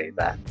could say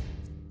that.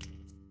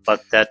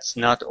 But that's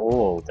not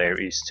all there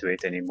is to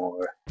it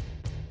anymore.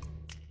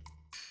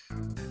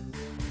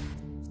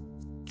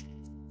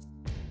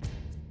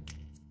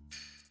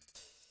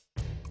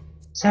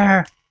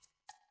 Sir!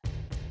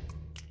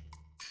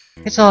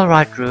 It's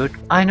alright, Rude.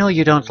 I know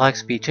you don't like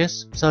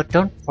speeches, so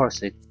don't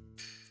force it.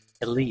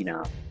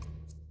 Elena.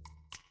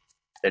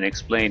 Then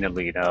explain,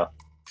 Elena.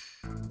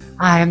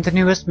 I am the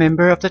newest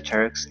member of the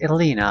Turks,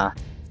 Elena.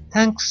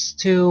 Thanks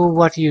to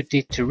what you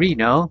did to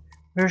Reno,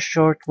 we're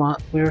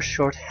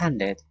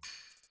short-handed.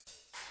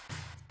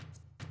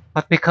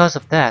 But because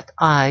of that,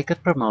 I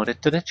got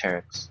promoted to the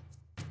Turks.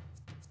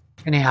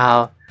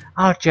 Anyhow,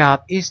 our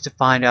job is to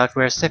find out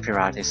where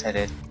Sephiroth is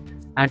headed,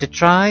 and to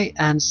try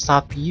and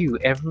stop you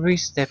every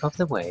step of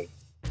the way.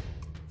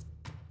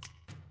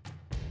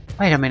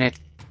 Wait a minute.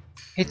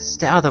 It's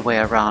the other way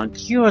around.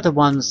 You're the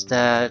ones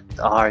that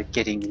are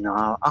getting in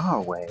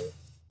our way.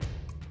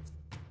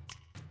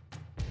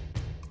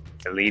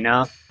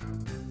 Elena,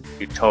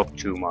 you talk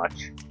too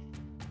much.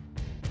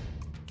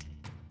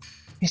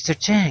 Mr.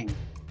 Cheng.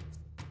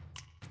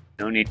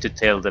 No need to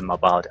tell them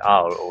about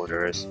our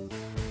orders.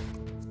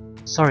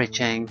 Sorry,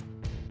 Cheng.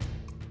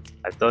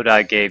 I thought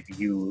I gave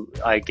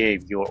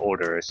your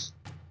orders.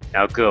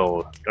 Now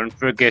go. Don't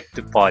forget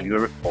to file your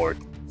report.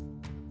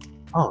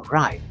 Oh,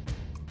 right.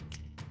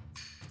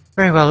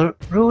 Very well,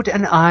 Rude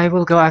and I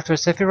will go after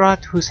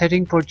Sephiroth, who's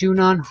heading for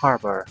Junon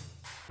Harbor.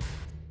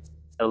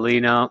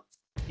 Elena,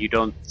 you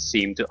don't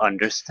seem to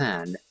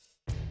understand.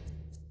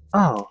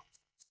 Oh,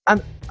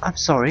 I'm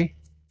sorry.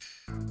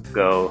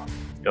 Go.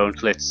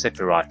 Don't let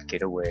Sephiroth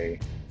get away.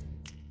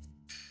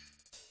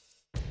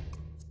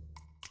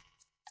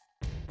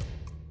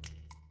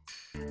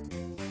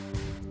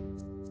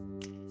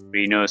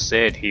 Reno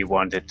said he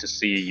wanted to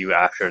see you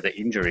after the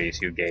injuries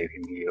you gave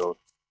him healed.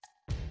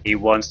 He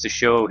wants to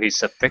show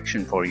his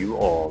affection for you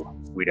all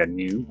with a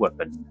new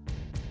weapon.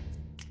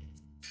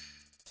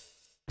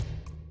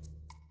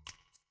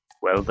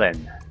 Well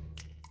then.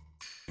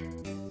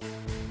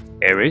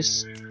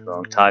 Ares,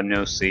 long time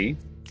no see.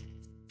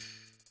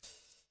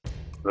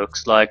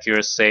 Looks like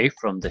you're safe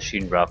from the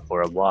Shinra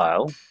for a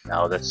while,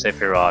 now that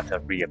Sephiroth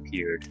have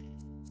reappeared.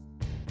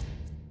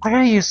 What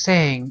are you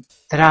saying?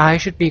 That I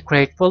should be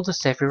grateful to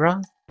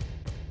Sephiroth?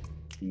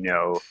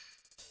 No.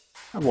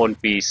 I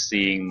won't be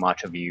seeing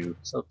much of you,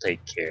 so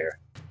take care.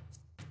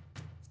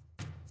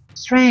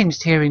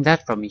 Strange hearing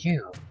that from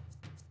you.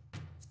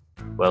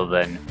 Well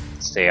then,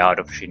 stay out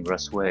of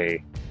Shinra's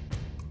way.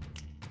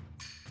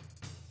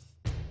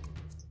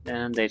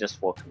 And they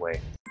just walked away.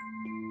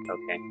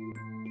 Okay.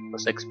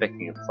 Was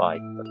expecting a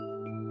fight, but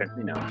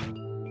apparently no.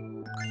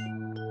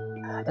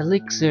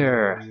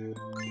 Elixir.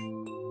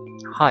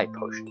 High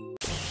potion.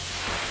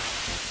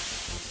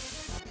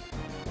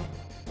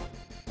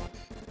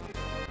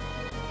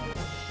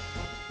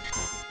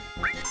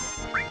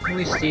 Can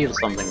we steal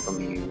something from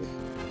you?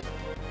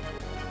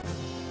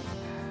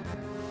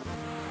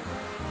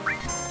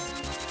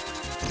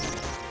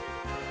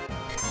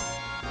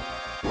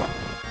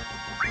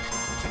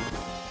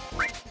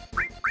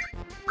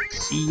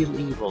 Seal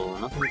evil,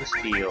 nothing to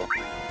steal.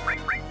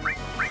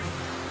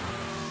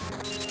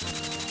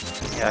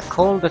 Yeah,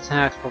 cold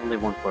attacks probably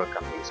won't work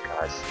on these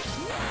guys.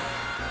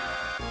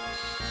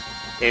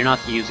 They're not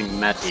using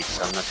magic,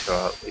 so I'm not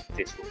sure if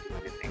this will do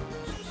anything.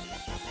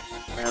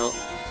 Well,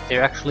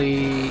 they're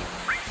actually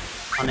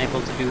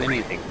unable to do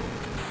anything.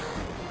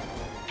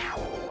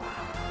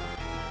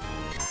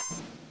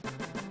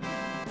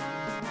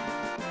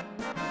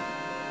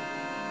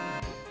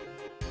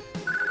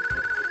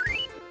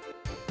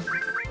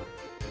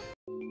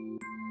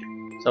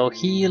 So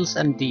heals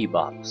and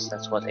debuffs,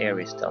 that's what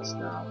Ares does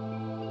now.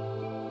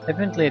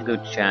 Definitely a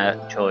good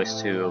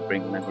choice to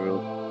bring in a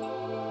group.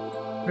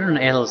 Everyone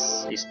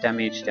else is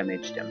damage,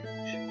 damage, damage.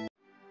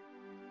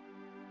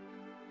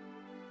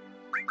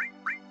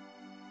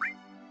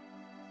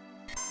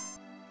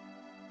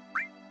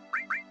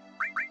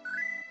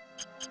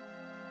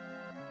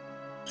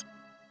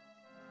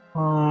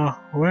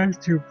 Where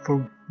to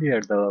from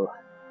here though?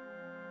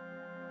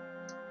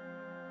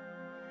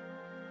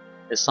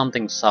 There's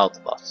something south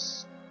of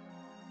us.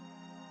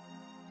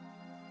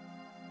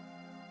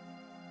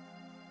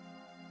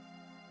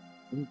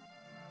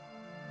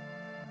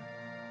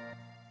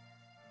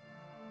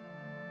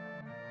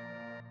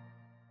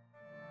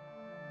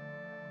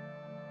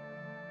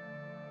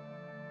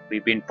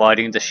 We've been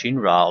fighting the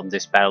Shinra on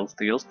this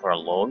battlefield for a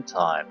long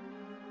time.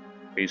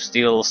 We've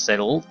still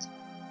settled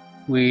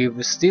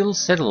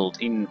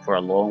in for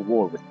a long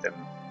war with them.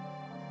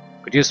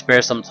 Could you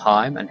spare some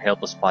time and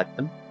help us fight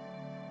them?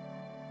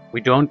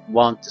 We don't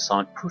want to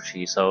sound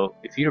pushy, so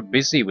if you're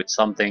busy with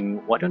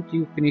something, why don't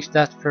you finish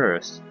that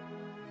first?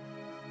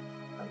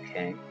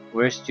 Okay,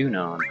 where's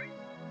Junon?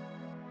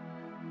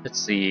 Let's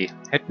see.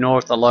 Head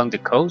north along the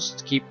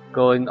coast, keep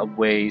going a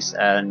ways,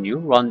 and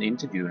you'll run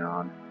into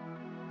Junon.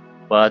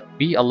 But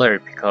be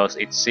alert because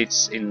it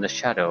sits in the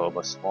shadow of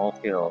a small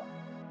hill.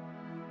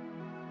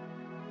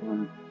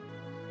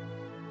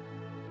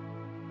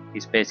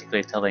 He's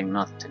basically telling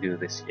not to do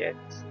this yet,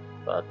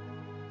 but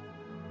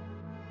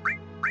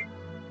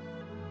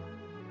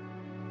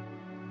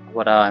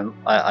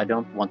I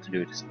don't want to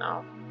do this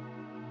now.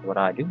 What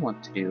I do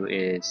want to do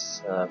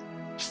is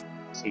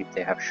see if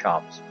they have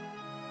shops.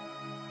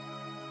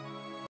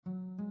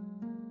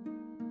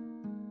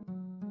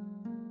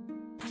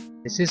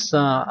 This is,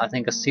 I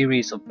think, a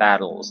series of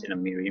battles in a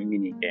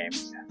mini game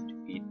you have to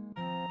defeat.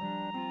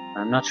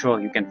 I'm not sure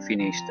you can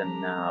finish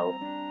them now.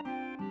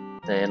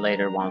 The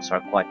later ones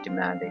are quite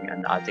demanding,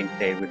 and I think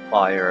they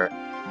require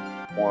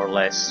more or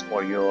less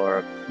for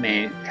your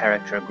main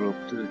character group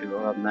to do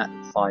a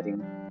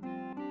fighting.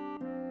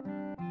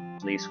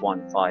 At least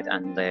one fight,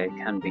 and they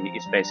can be.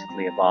 It's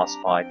basically a boss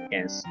fight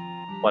against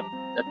what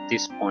at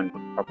this point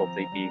would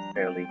probably be a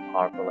fairly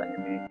powerful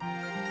enemy.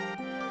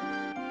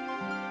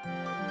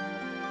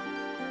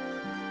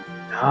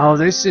 Now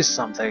this is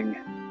something.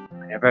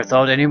 I never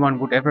thought anyone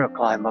would ever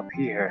climb up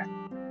here.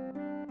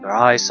 Your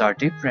eyes are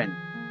different.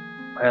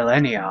 Well,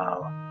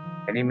 anyhow,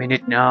 any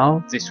minute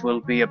now, this will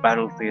be a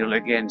battlefield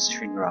against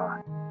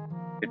Shinra.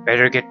 You'd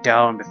better get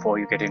down before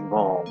you get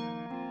involved.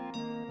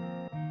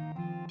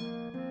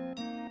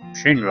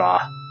 Shinra,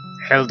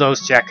 the hell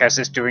those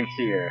jackasses doing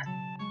here?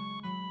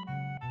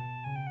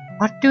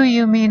 What do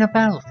you mean a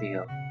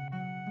battlefield?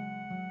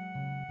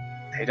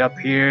 It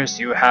appears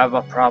you have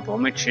a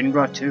problem with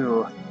Shinra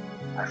too.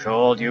 After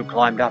all, you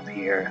climbed up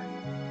here.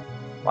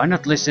 Why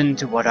not listen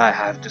to what I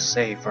have to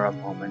say for a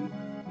moment?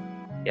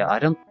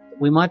 Yeah,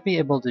 we might be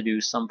able to do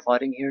some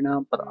fighting here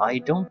now, but I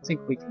don't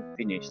think we can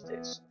finish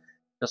this.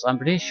 Because I'm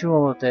pretty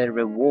sure the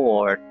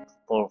reward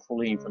for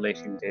fully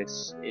finishing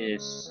this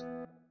is...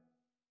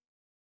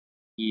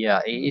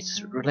 yeah,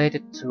 it's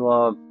related to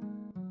a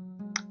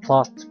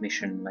plot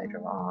mission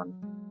later on.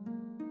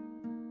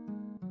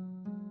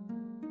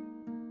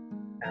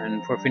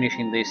 And for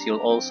finishing this, you'll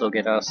also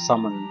get a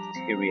summon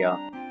materia.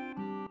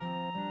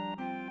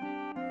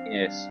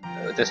 Yes,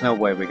 there's no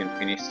way we can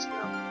finish this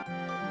now.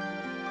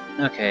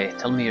 Okay,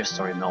 tell me your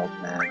story, my old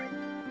man.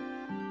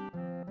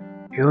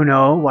 You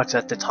know what's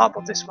at the top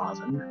of this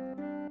mountain?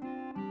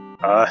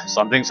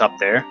 Something's up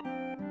there.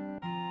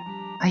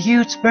 A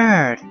huge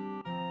bird!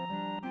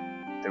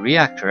 The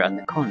reactor and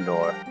the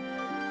condor.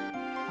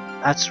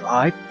 That's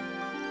right.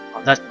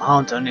 On that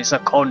mountain is a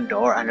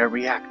condor and a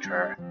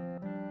reactor.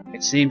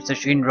 It seems the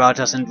Shinra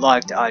doesn't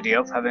like the idea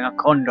of having a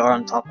condor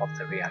on top of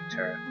the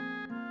reactor.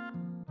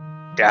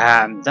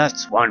 Damn,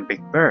 that's one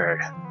big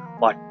bird.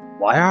 But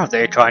why are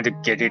they trying to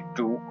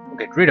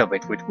get rid of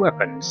it with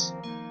weapons?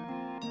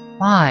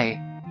 Why?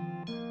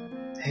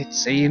 It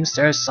seems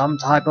there's some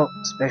type of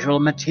special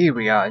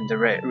materia in the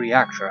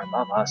reactor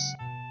above us.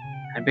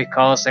 And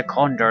because the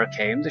condor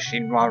came, the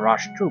Shinra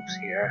rushed troops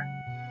here.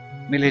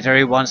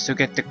 Military wants to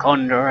get the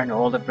condor and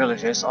all the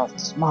villages off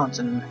this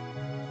mountain.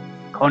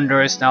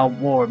 Condor is now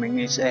warming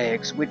its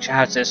eggs, which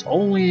hatches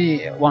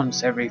only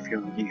once every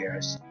few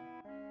years.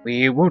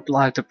 We would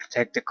like to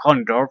protect the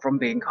condor from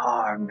being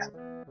harmed.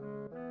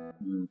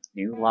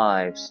 New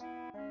lives.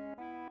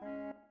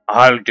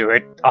 I'll do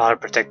it. I'll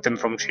protect them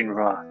from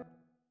Shinra.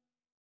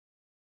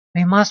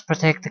 We must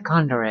protect the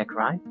condor egg,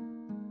 right?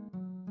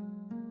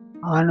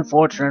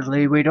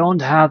 Unfortunately, we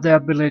don't have the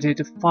ability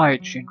to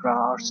fight Shinra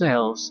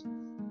ourselves.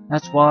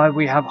 That's why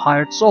we have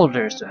hired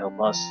soldiers to help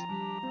us.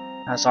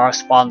 As our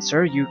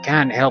sponsor, you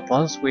can help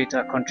us with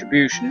a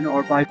contribution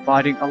or by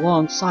fighting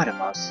alongside of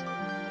us.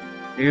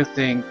 Do you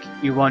think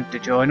you want to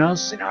join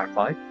us in our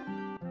fight?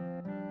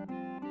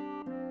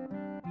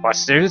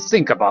 What's there to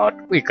think about?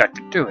 We got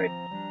to do it.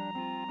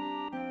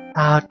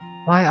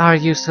 Why are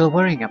you still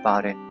worrying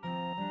about it?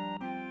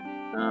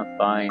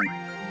 Fine.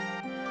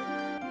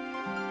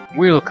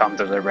 We'll come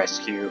to the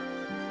rescue.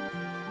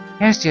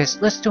 Yes,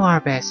 let's do our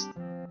best.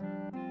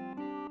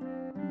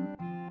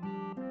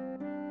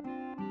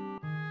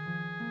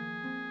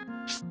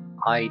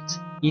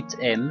 Eat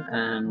M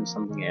and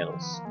something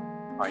else.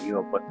 Are you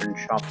a weapon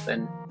shop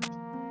then?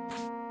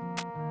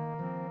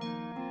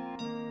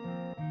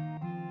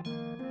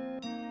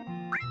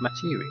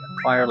 Materia.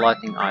 Fire,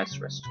 lightning, ice,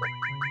 restoration.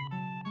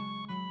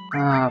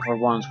 For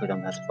once we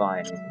don't have to buy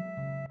anything.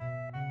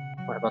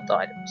 What about the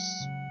items?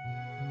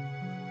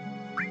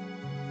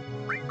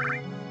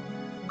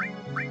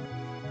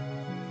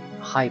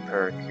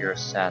 Hyper pure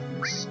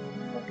sadness.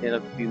 Okay,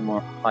 a few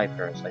more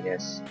hypers, I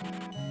guess.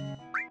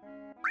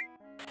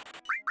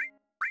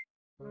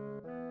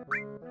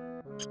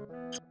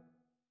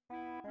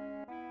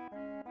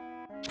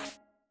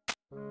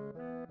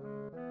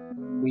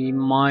 We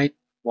might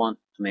want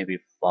to maybe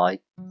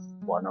fight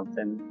one of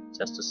them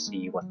just to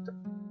see what the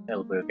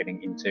hell we're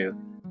getting into.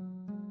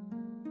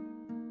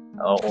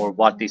 Or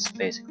what this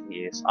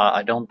basically is.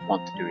 I don't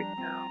want to do it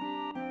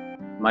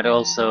now. Might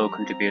also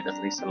contribute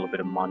at least a little bit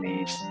of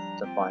money to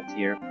the fight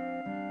here.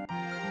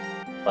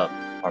 But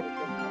probably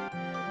not.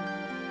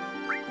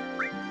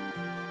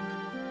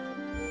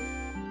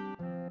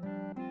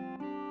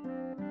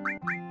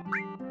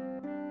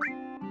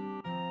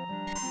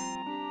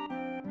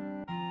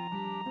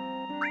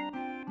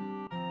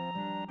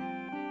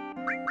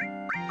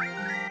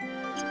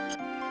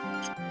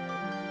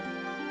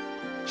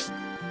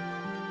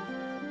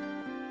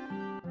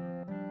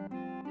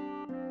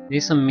 It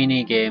is a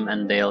mini game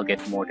and they'll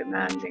get more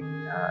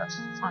demanding as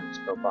times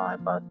go by,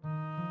 but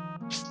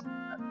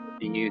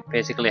you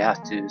basically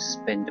have to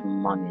spend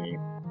money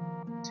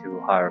to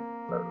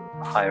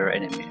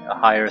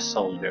hire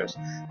soldiers,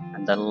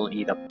 and that'll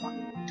eat up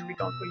money which we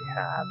don't really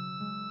have.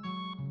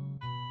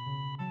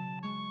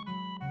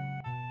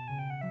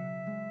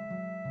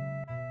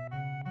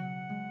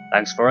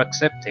 Thanks for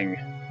accepting.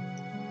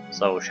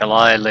 So shall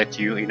I let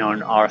you in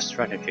on our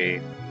strategy?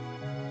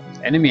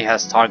 The enemy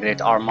has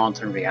targeted our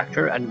mountain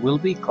reactor and will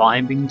be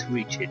climbing to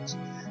reach it.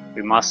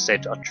 We must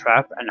set a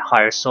trap and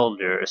hire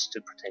soldiers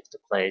to protect the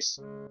place.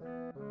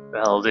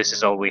 Well, this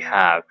is all we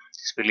have.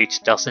 This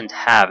village doesn't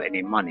have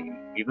any money.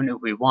 Even if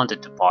we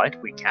wanted to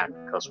fight, we can't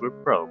because we're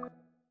broke.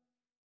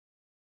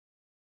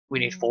 We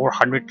need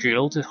 400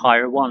 drill to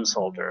hire one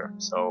soldier,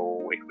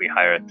 so if we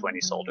hire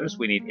 20 soldiers,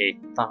 we need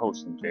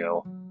 8,000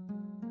 drill.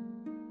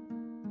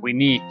 We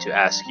need to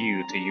ask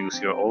you to use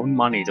your own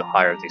money to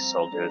hire these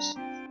soldiers.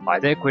 Buy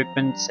the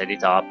equipment, set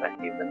it up,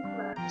 and give them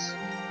commands.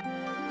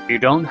 If you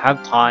don't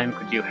have time,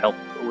 could you help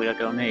with a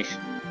donation?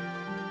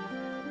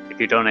 If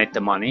you donate the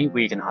money,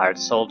 we can hire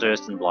the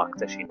soldiers and block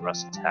the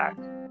Shinra's attack.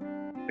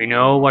 We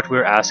know what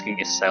we're asking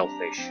is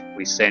selfish.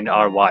 We send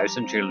our wives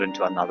and children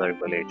to another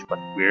village, but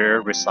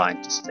we're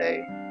resigned to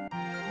stay.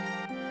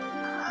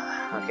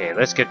 Okay,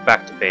 let's get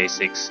back to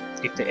basics.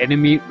 If the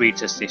enemy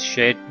reaches this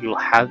shed, you'll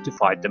have to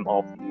fight them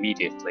off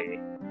immediately.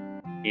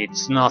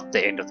 It's not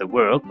the end of the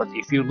world, but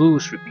if you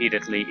lose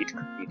repeatedly, it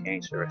could be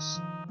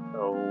dangerous.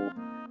 So,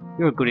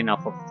 you're good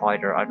enough of a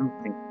fighter, I don't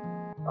think...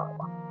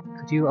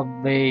 could you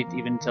avoid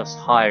even just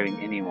hiring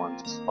anyone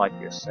to fight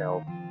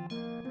yourself?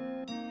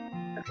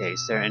 Okay,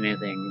 is there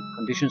anything?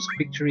 Conditions of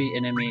victory,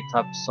 enemy,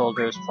 type of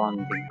soldiers,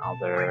 funding,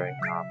 other,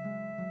 enough.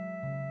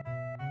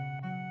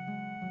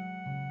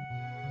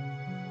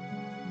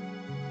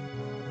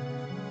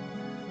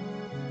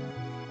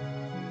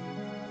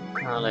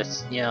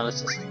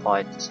 Let's just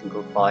fight, a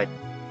single fight.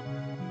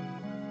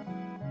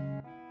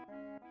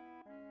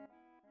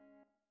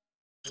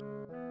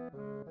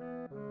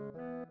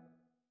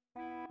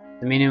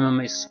 The minimum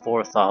is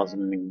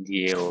 4,000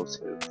 gil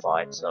to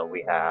fight, so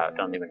we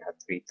don't even have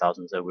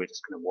 3,000, so we're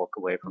just gonna walk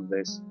away from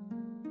this.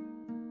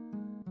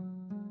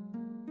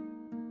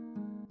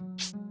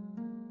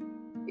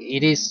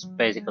 It is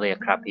basically a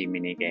crappy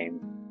mini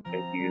game.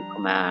 If you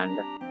command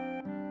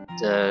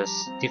the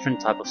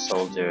different type of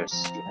soldiers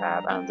you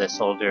have, and the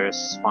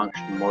soldiers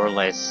function more or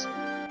less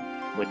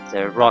with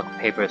the rock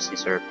paper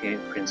scissors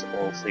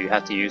principle, so you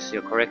have to use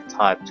your correct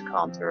type to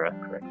counter a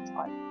correct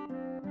type,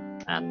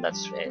 and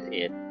that's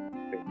it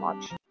pretty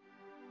much.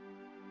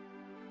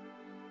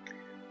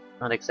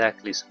 Not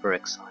exactly super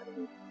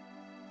exciting.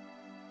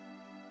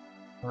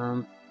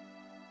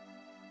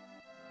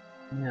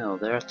 No,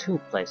 there are two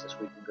places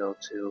we can go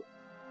to.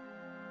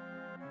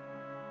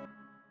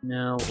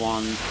 No,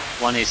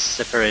 one is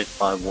separated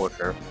by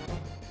water.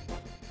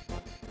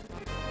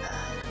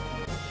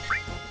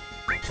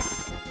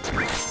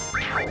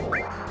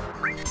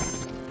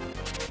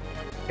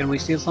 Can we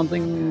steal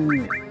something?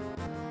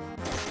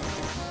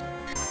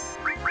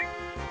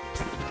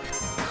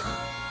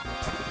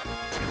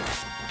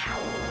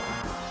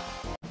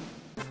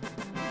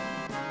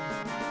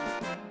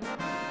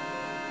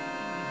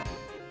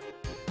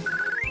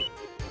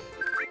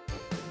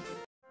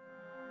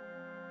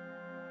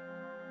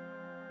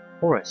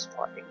 Forest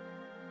fighting.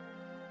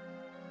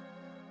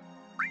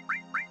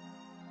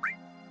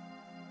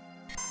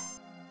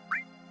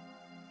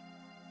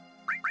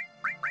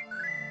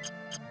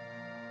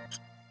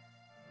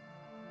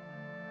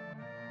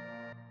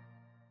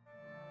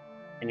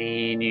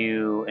 Any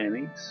new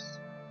enemies?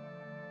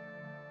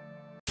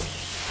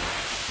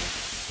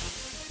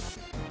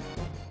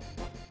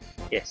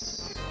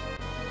 Yes.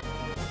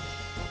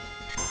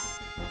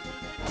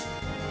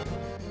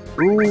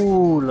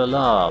 Ooh la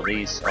la,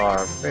 these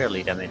are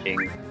fairly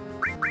damaging.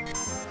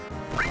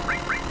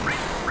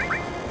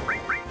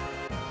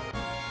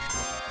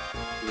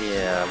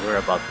 Yeah, we're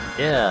about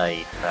to die,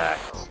 in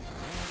fact.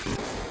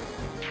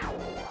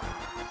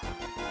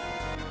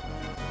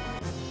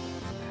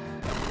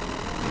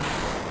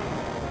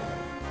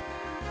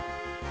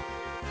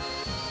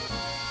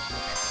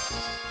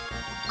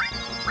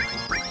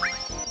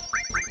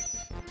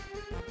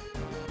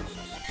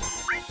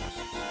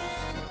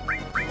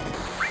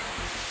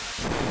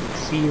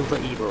 Seal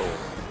the evil.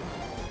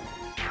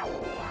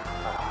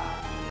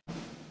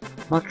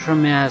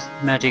 Mushroom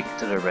magic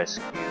to the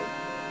rescue.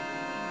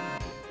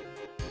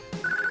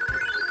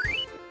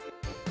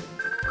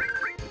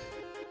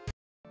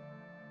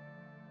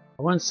 I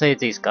wouldn't say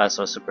these guys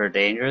are super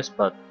dangerous,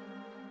 but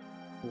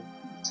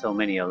so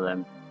many of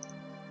them.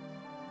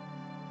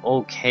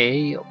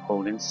 Okay,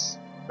 opponents,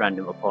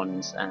 random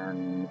opponents,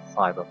 and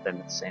 5 of them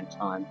at the same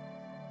time.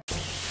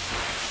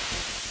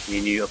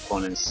 Any new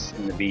opponents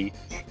in the beach?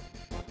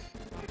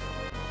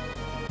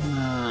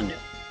 No.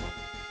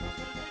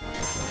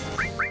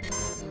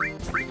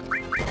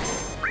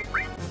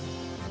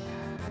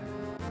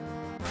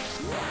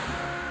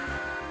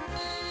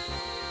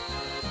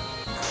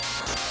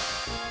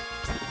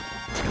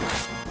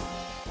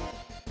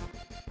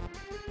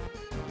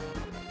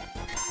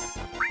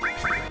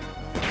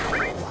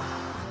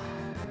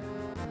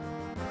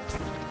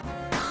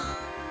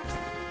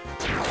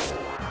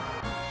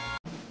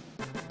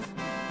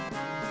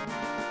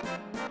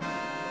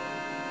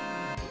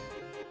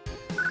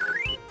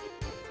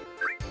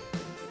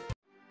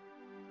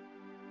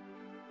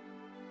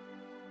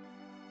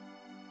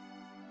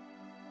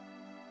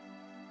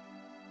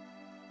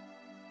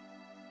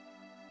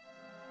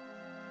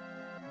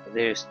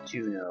 There's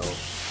Juno.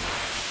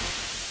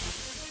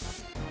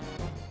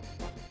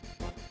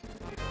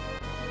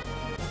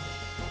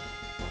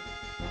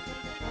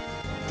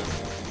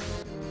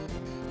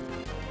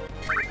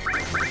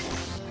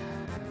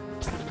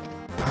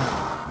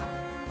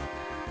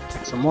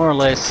 So more or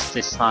less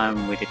this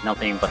time we did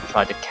nothing but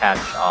try to catch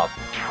up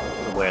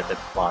to where the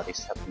plot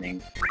is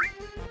happening.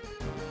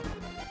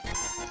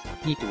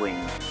 Heatwing.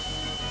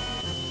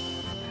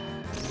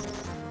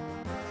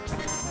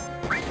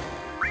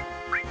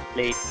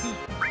 Late E.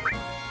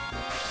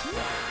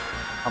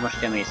 How much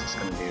damage is this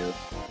gonna do?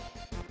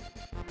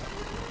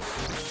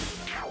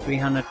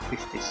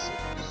 356.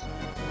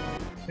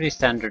 Pretty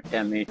standard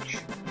damage.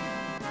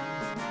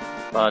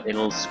 But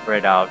it'll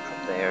spread out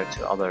from there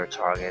to other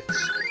targets.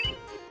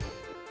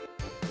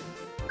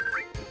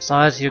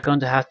 Besides, you're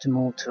going to have to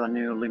move to a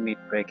new limit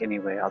break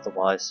anyway,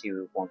 otherwise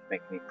you won't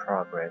make any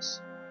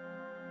progress.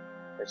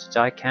 It's a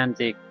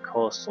gigantic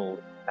coastal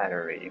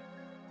battery.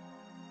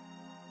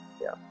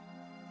 Yeah.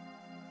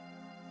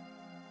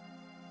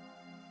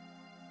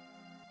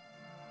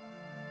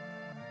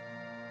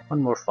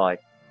 One more fight.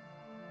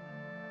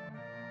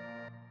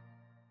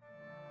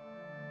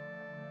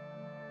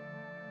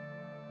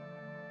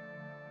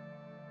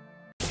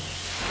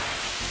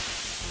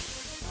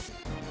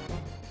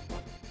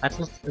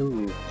 Atlas,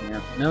 ooh,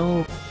 yeah,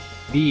 no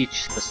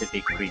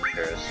beach-specific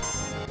creatures.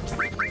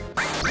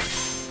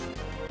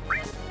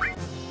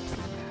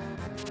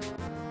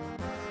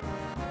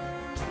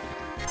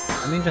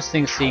 I'm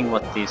interested seeing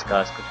what these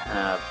guys could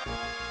have.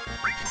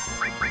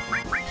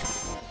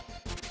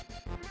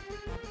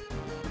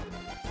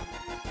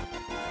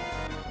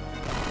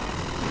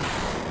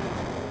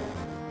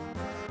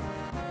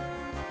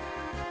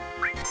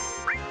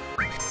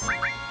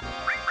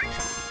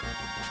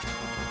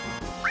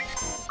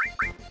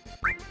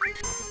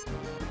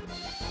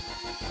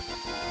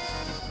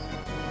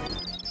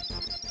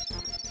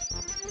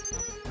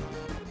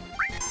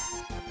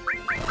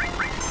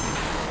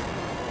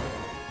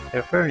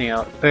 They're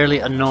fairly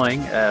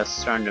annoying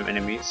as random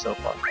enemies so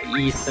far.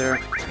 Ether,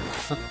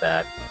 not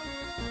bad.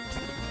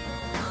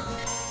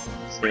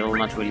 Still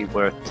not really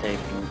worth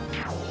taking.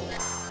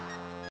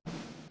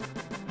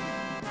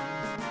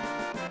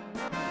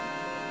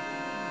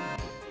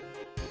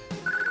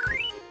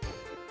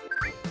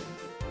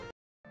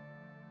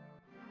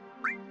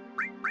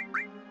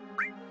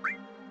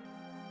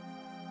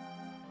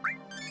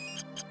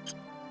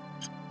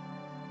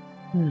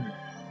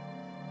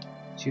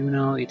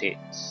 Juno it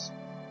is.